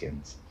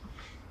Alaskans.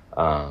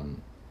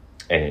 And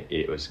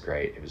it was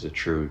great. It was a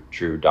true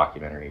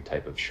documentary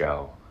type of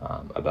show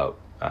about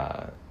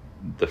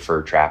the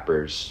fur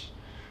trappers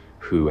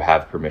who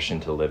have permission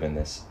to live in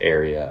this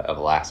area of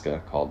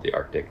Alaska called the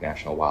Arctic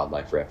National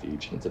Wildlife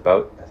Refuge. And it's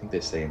about, I think they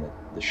say in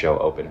the show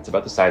open, it's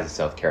about the size of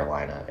South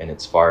Carolina, and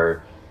it's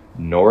far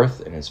north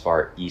and as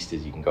far east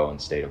as you can go in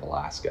the state of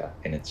Alaska.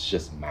 And it's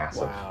just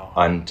massive,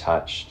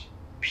 untouched,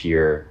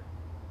 pure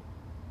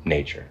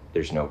nature.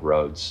 There's no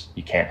roads.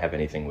 You can't have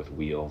anything with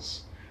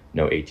wheels,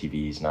 no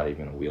ATVs, not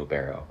even a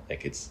wheelbarrow.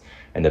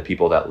 And the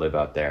people that live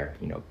out there,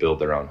 build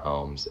their own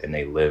homes, and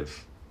they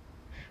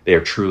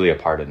are truly a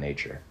part of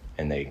nature,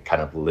 and they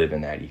kind of live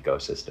in that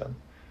ecosystem.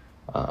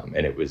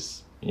 And it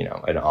was,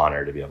 an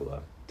honor to be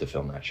able to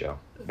film that show.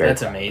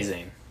 That's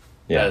amazing.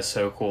 Yeah. That is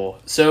so cool.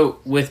 So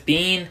with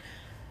being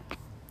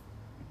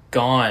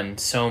gone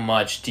so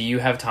much, do you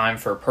have time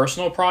for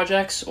personal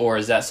projects, or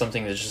is that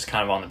something that's just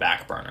kind of on the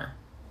back burner?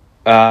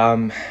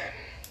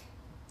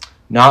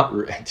 Not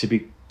to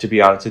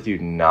be honest with you,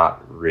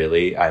 not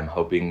really. I'm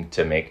hoping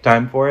to make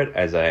time for it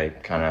as I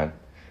kind of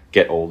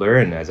get older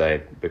and as I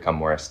become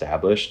more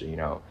established.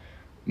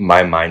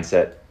 My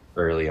mindset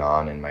early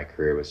on in my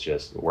career was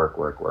just work,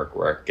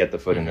 get the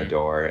foot in the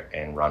door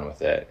and run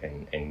with it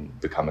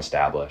and become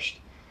established.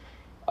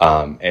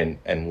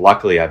 And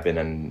luckily I've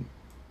been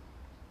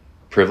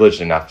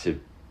privileged enough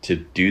to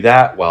do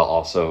that while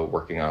also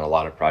working on a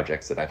lot of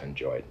projects that I've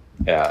enjoyed.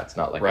 Yeah, it's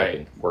not like I've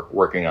been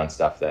working on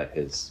stuff that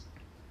is,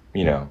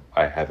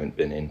 I haven't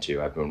been into.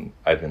 I've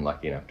been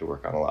lucky enough to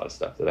work on a lot of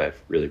stuff that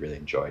I've really, really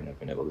enjoyed, and I've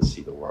been able to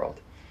see the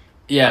world.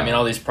 Yeah, I mean,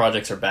 all these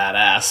projects are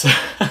badass.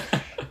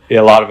 Yeah,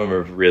 a lot of them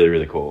are really,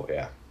 really cool.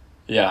 Yeah.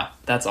 Yeah,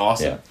 that's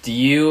awesome.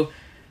 Yeah.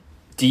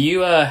 Do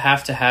you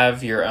have to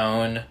have your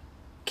own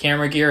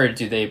camera gear, or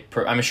do they?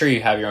 I'm sure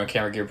you have your own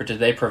camera gear, but do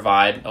they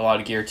provide a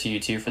lot of gear to you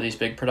too for these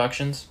big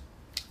productions?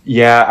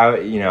 Yeah,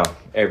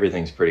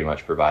 everything's pretty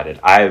much provided.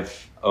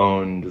 I've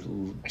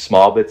owned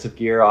small bits of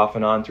gear off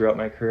and on throughout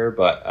my career,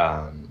 but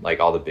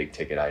like all the big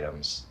ticket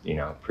items,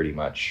 pretty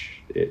much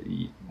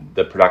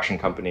the production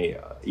company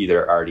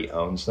either already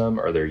owns them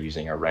or they're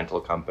using a rental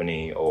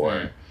company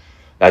or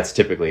that's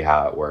typically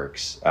how it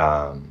works.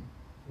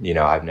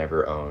 I've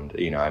never owned,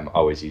 I'm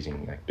always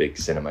using like big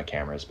cinema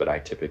cameras, but I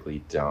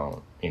typically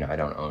don't, I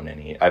don't own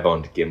any. I've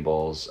owned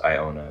gimbals. I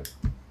own a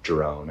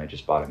drone. I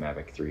just bought a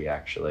Mavic 3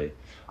 actually.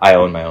 I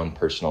own my own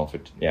personal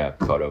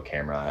photo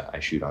camera. I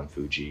shoot on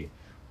Fuji,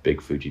 big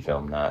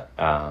Fujifilm nut.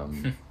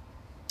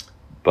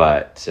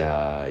 But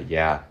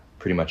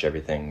pretty much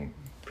everything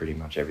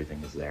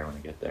is there when I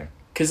get there.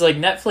 Because like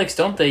Netflix,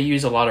 don't they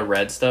use a lot of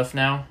red stuff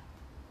now?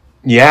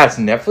 Yeah,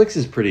 Netflix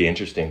is pretty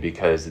interesting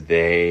because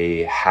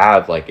they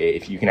have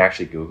if you can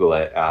actually Google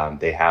it,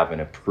 they have an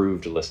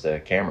approved list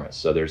of cameras.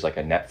 So there's like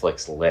a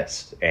Netflix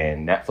list,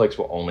 and Netflix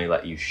will only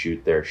let you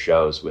shoot their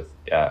shows with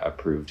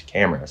approved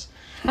cameras.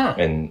 Huh.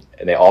 And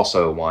they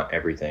also want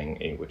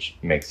everything, which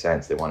makes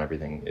sense. They want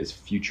everything as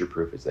future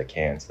proof as they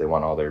can. So they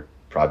want all their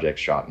projects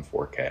shot in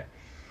 4K.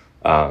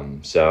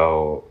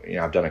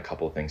 I've done a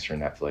couple of things for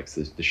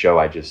Netflix. The show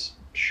I just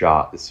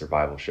shot, the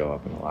survival show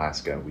up in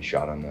Alaska, we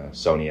shot on the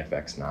Sony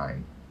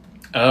FX9.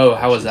 Oh,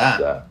 how was that?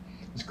 It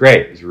was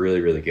great. It was really,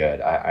 really good.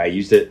 I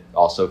used it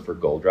also for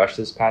Gold Rush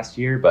this past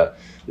year, but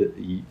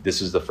this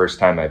is the first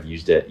time I've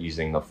used it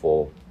using the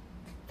full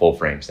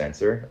frame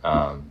sensor.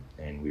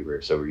 And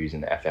we're using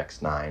the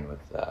FX9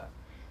 with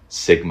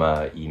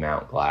Sigma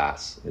E-mount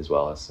glass as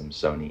well as some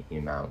Sony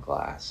E-mount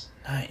glass.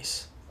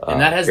 Nice.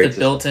 And that has the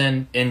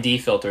built-in ND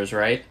filters,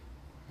 right?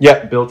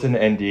 Yeah, built-in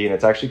ND, and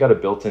it's actually got a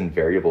built-in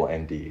variable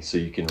ND, so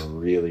you can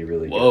really,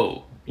 really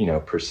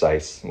get,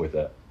 precise with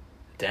it.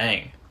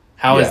 Dang.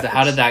 How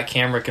did that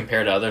camera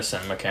compare to other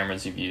cinema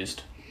cameras you've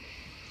used?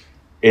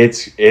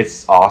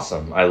 It's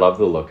awesome. I love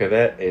the look of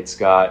it. It's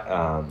got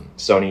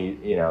Sony,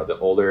 the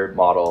older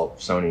model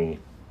Sony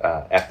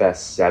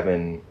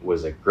FS7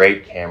 was a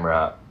great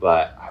camera,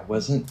 but I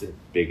wasn't the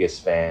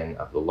biggest fan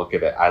of the look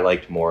of it. I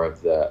liked more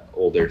of the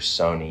older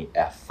Sony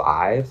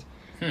F5.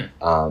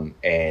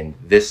 And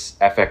this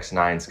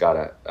FX9's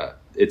got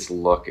its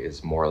look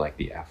is more like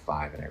the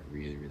F5, and I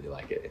really, really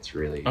like it. It's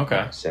really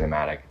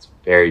cinematic. It's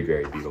very,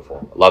 very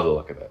beautiful. I love the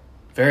look of it.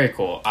 Very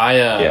cool.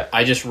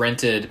 I just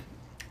rented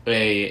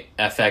a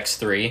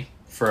FX3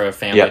 for a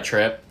family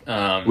trip.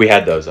 We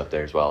had those up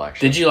there as well,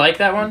 actually. Did you like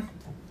that one?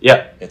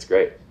 Yeah, it's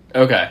great.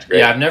 Okay. It's great.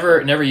 Yeah, I've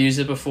never used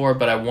it before,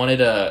 but I wanted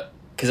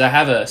because I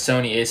have a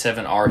Sony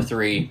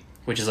A7R3,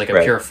 which is like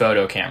a pure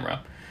photo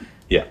camera.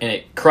 Yeah. And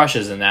it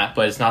crushes in that,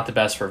 but it's not the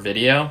best for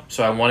video.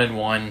 So I wanted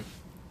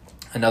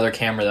another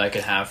camera that I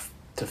could have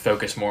to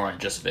focus more on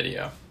just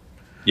video.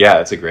 Yeah,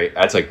 that's a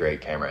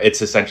great camera.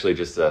 It's essentially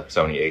just a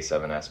Sony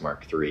A7S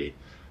Mark III,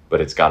 but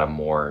it's got a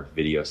more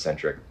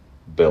video-centric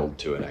build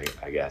to it,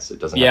 I guess. It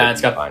doesn't have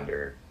a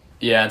viewfinder.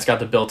 Yeah, it's got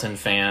the built-in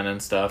fan and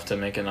stuff to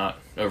make it not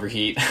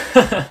overheat.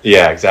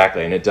 Yeah,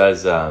 exactly. And it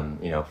does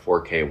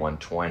 4K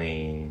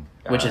 120,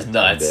 which is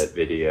nuts. 10-bit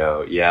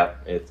video. Yeah,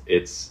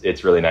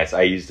 it's really nice.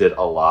 I used it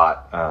a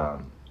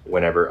lot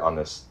whenever on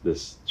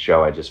this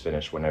show I just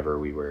finished. Whenever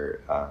we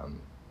were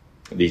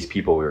these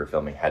people we were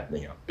filming had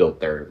built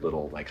their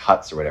little like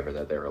huts or whatever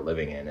that they were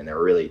living in, and they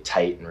were really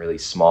tight and really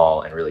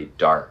small and really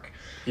dark.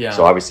 Yeah.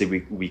 So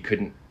obviously we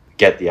couldn't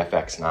get the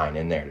FX9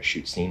 in there to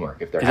shoot scene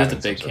work if they're having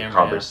it's a big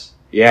camera.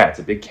 Yeah, it's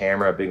a big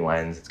camera, a big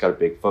lens. It's got a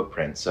big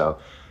footprint. So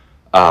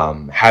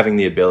having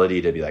the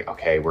ability to be like,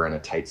 okay, we're in a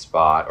tight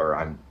spot, or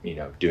I'm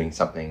doing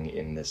something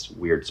in this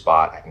weird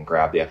spot, I can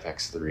grab the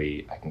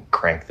FX3, I can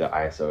crank the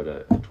ISO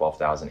to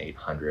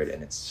 12,800,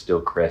 and it's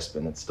still crisp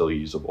and it's still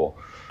usable.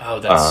 Oh,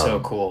 that's so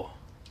cool.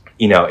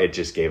 It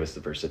just gave us the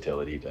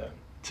versatility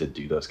to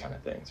do those kind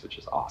of things, which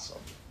is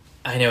awesome.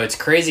 I know, it's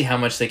crazy how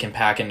much they can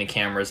pack into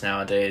cameras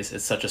nowadays.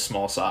 It's such a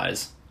small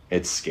size.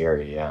 It's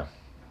scary, yeah.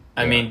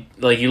 I mean,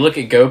 like you look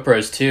at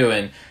GoPros too,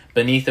 and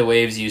Beneath the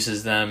Waves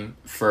uses them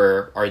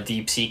for our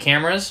deep sea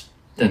cameras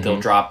that they'll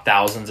drop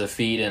thousands of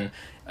feet, and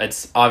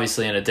it's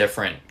obviously in a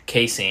different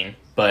casing,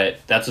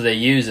 but that's what they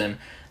use, and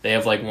they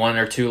have like 1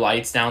 or 2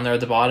 lights down there at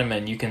the bottom,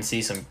 and you can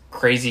see some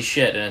crazy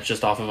shit, and it's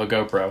just off of a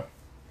GoPro.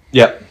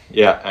 Yeah,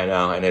 I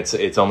know, and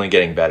it's only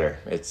getting better.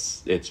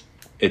 It's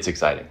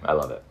exciting. I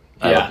love it.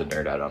 I love to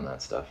nerd out on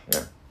that stuff.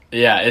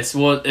 Yeah,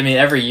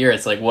 every year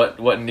it's like,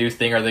 what new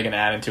thing are they going to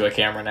add into a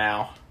camera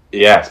now?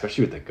 Yeah,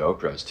 especially with the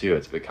GoPros too.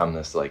 It's become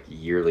this like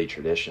yearly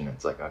tradition.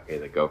 It's like, okay,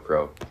 the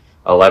GoPro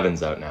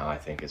 11's out now, I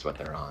think is what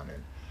they're on.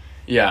 And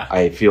yeah,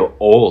 I feel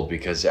old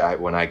because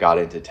when I got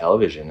into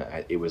television,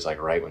 it was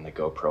like right when the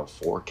GoPro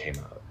 4 came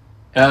out.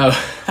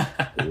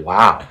 Oh,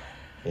 wow.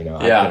 I've been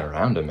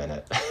around a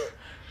minute.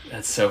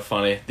 That's so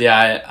funny.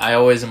 Yeah, I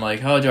always am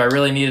like, oh, do I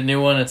really need a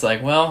new one? It's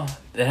like, well,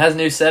 it has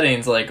new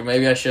settings. Like,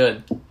 maybe I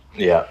should.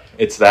 Yeah,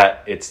 it's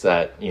that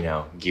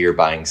gear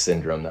buying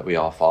syndrome that we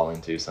all fall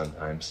into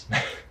sometimes.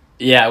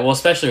 Yeah, well,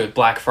 especially with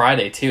Black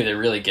Friday too, they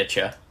really get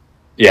you.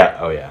 Yeah.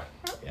 Oh yeah.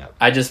 Yeah.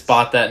 I just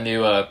bought that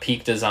new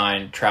Peak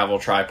Design travel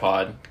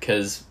tripod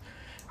because.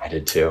 I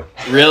did too.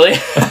 Really?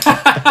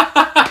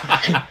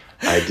 I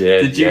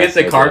did. Did you get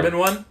the carbon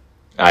one?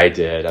 I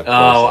did. Of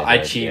course I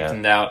cheaped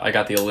out. I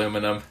got the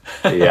aluminum.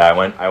 Yeah,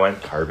 I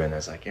went carbon. I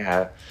was like,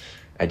 yeah,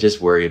 I just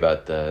worry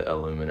about the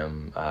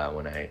aluminum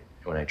when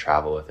I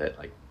travel with it,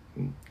 like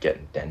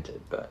getting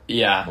dented. But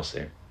yeah, we'll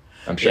see.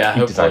 I'm sure Yeah,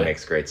 Peak Design hopefully.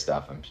 makes great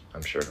stuff.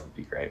 I'm sure it'll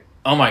be great.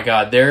 Oh my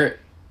god, their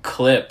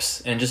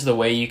clips and just the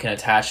way you can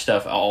attach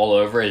stuff all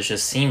over is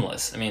just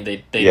seamless. I mean,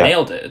 they Yeah.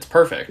 nailed it. It's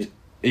perfect.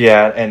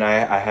 Yeah, and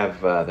I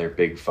have their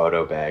big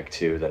photo bag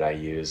too that I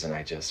use, and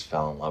I just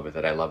fell in love with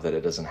it. I love that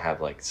it doesn't have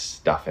like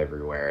stuff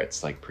everywhere.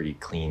 It's like pretty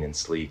clean and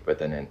sleek, but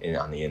then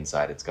on the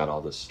inside, it's got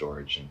all the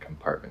storage and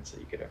compartments that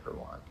you could ever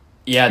want.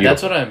 Yeah,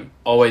 that's what Beautiful. I'm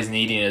always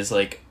needing is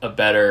like a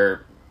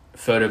better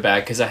photo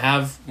bag because I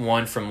have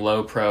one from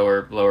Low Pro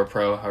or Lower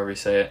Pro, however you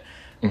say it,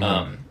 Hmm.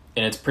 and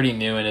it's pretty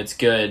new and it's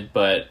good,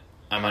 but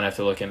I might have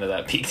to look into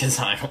that Peak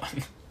Design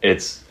one.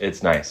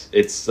 It's nice.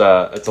 It's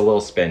a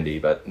little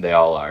spendy, but they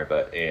all are.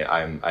 But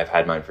I've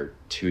had mine for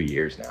 2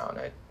 years now, and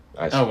I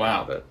Oh still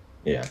love wow! it.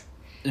 Yeah.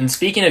 And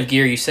speaking of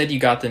gear, you said you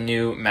got the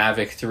new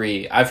Mavic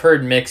 3. I've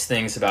heard mixed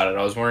things about it.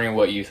 I was wondering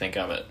what you think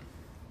of it.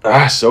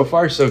 So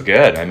far so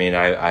good. I mean,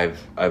 I've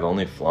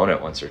only flown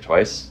it once or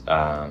twice.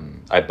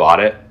 I bought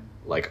it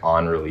like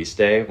on release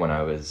day when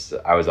I was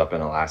up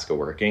in Alaska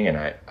working, and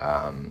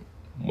I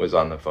was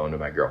on the phone to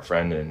my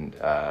girlfriend, and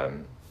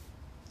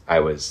I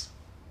was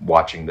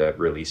watching the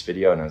release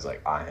video, and I was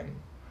like, I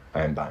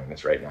am buying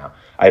this right now.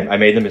 I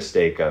made the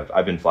mistake of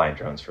I've been flying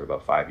drones for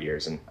about 5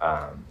 years, and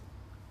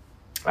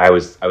I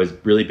was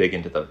really big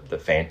into the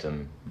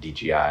Phantom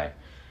DJI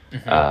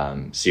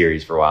Hmm.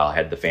 series for a while. I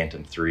had the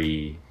Phantom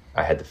 3,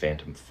 I had the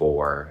Phantom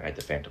 4, I had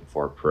the Phantom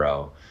 4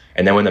 Pro.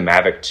 And then when the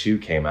Mavic 2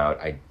 came out,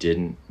 I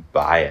didn't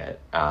buy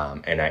it.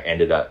 And I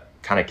ended up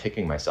kind of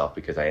kicking myself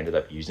because I ended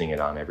up using it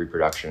on every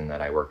production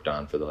that I worked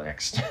on for the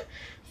next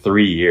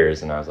 3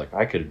 years. And I was like,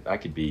 I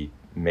could be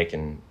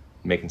making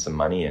some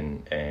money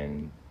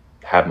and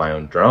have my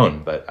own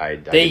drone, but I They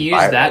didn't buy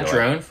use it that right away.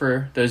 drone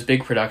for those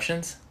big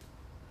productions?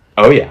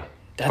 Oh yeah,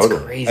 That's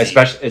totally. crazy.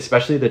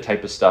 Especially the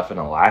type of stuff in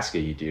Alaska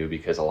you do,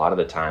 because a lot of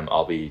the time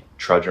I'll be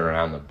trudging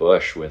around the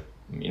bush with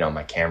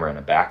my camera in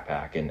a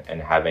backpack,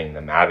 and having the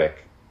Mavic,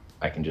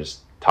 I can just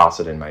toss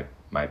it in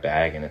my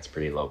bag, and it's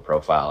pretty low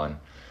profile, and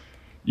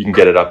you can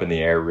get it up in the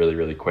air really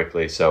really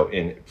quickly. So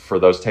in for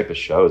those type of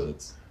shows,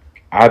 it's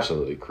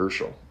absolutely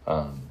crucial.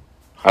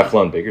 I've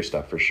flown bigger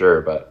stuff for sure,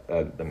 but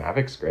the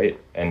Mavic's great,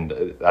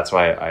 and that's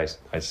why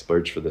I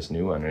splurged for this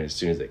new one as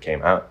soon as it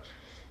came out,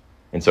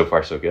 and so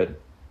far so good.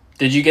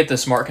 Did you get the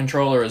smart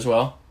controller as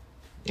well?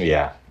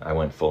 Yeah, I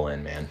went full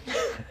in, man.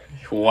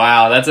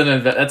 Wow, that's a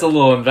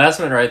little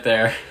investment right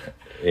there.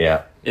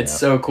 Yeah, It's yeah,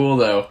 so cool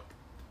though.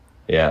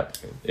 yeah.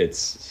 It's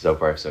so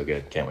far so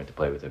good. Can't wait to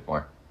play with it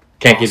more.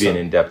 Can't give you an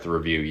Awesome. in-depth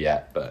review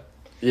yet, but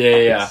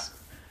Yeah. it's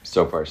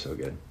so far so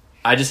good.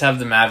 I just have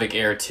the Mavic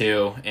Air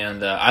 2,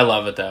 and I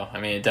love it though. I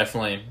mean, it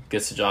definitely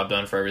gets the job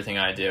done for everything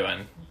I do,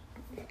 and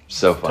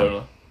So fun.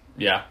 totally,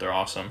 yeah, they're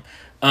awesome.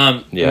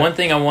 Yeah.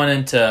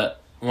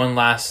 One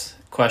last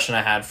question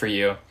I had for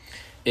you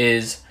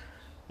is,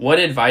 what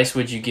advice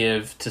would you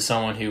give to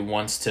someone who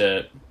wants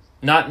to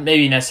not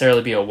maybe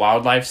necessarily be a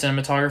wildlife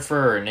cinematographer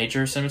or a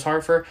nature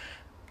cinematographer,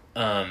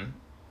 um,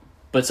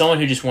 but someone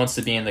who just wants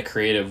to be in the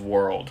creative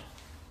world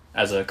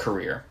as a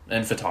career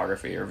in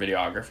photography or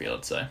videography,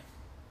 let's say?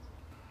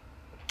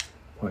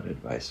 What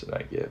advice would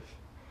I give?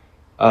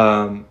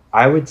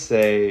 I would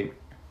say,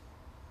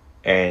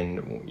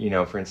 and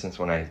for instance,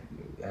 when I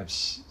have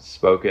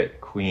spoke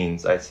at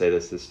Queens, I say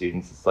this to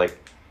students. It's like,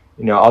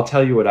 I'll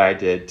tell you what I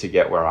did to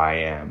get where I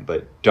am,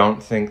 but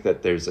don't think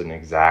that there's an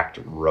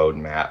exact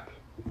roadmap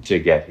to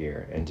get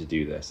here and to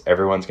do this.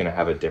 Everyone's going to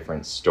have a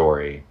different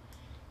story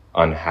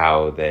on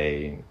how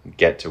they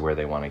get to where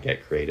they want to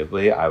get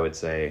creatively. I would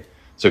say,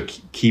 so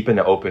keep an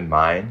open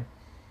mind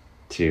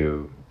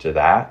to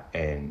that,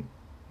 and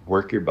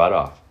work your butt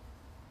off.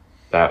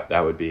 That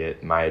would be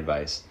it. My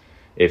advice.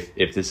 If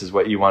this is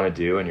what you want to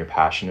do and you're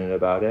passionate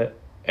about it,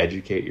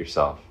 educate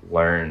yourself,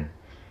 learn,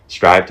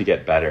 strive to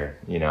get better.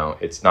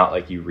 It's not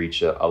like you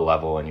reach a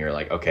level and you're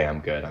like, okay, I'm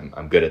good.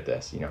 I'm good at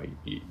this.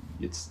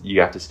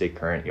 You have to stay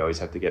current. You always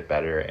have to get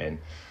better. And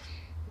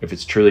if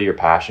it's truly your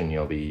passion,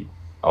 you'll be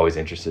always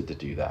interested to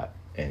do that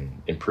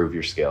and improve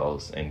your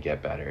skills and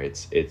get better.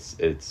 It's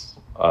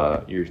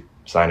you're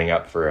signing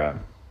up for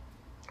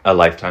a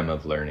lifetime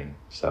of learning.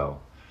 So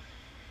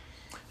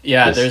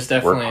Yeah, there's just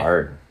work definitely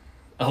hard.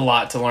 a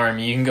lot to learn. I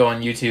mean, you can go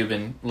on YouTube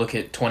and look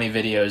at 20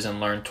 videos and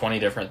learn 20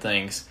 different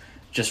things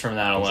just from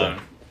that alone.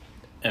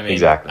 I mean,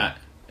 Exactly.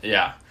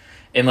 yeah.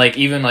 And like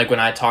even like when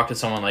I talk to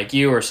someone like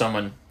you or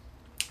someone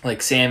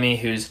like Sammy,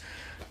 who's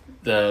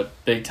the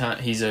big time,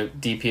 he's a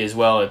DP as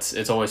well.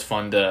 It's always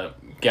fun to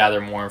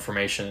gather more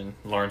information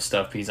and learn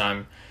stuff because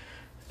I'm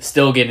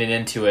still getting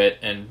into it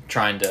and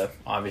trying to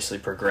obviously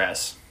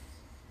progress.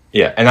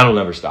 Yeah, and that'll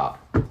never stop.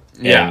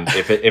 Yeah. And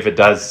if it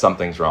does,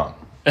 something's wrong.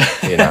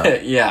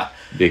 Yeah.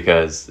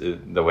 Because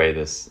the way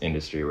this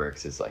industry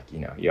works is like,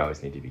 you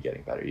always need to be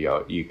getting better.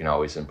 You can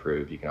always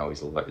improve. You can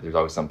always there's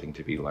always something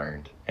to be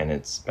learned, and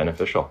it's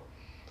beneficial.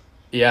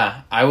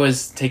 Yeah, I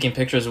was taking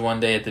pictures one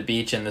day at the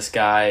beach, and this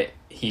guy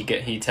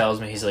he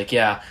tells me, he's like,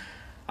 "Yeah,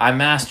 I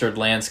mastered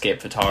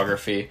landscape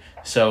photography,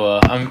 so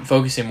I'm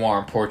focusing more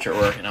on portrait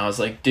work." And I was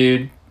like,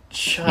 "Dude,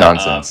 shut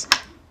Nonsense. up!"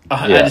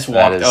 I Yeah, just that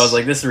walked. is I was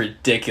like, "This is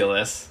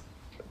ridiculous."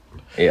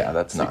 Yeah,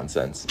 that's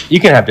nonsense. You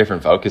can have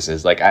different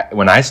focuses. Like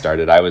when I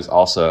started, I was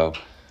also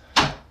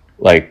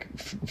like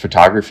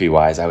photography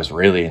wise, I was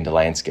really into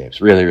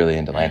landscapes, really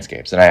into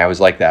landscapes. And I was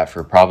like that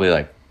for probably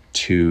like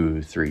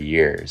 2-3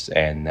 years.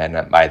 And then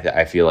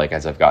I feel like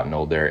as I've gotten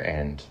older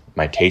and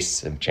my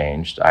tastes have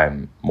changed,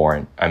 I'm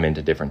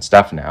into different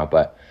stuff now,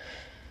 but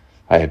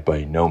I have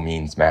by no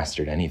means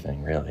mastered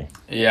anything really.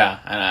 Yeah.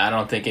 And I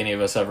don't think any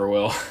of us ever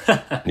will.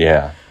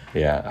 Yeah.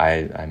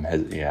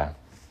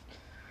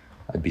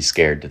 I'd be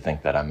scared to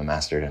think that I'm a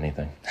master at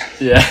anything.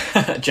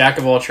 Yeah. Jack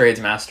of all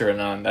trades, master of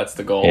none. That's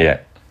the goal.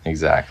 Yeah,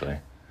 exactly.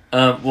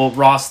 Well,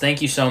 Ross,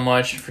 thank you so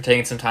much for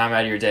taking some time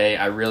out of your day.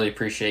 I really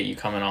appreciate you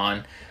coming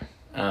on.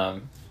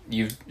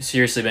 You've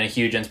seriously been a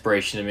huge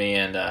inspiration to me,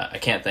 and I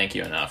can't thank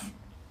you enough.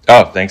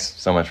 Oh, thanks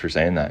so much for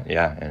saying that.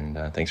 Yeah,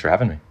 and thanks for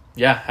having me.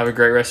 Yeah, have a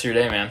great rest of your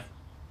day, man.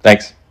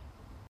 Thanks.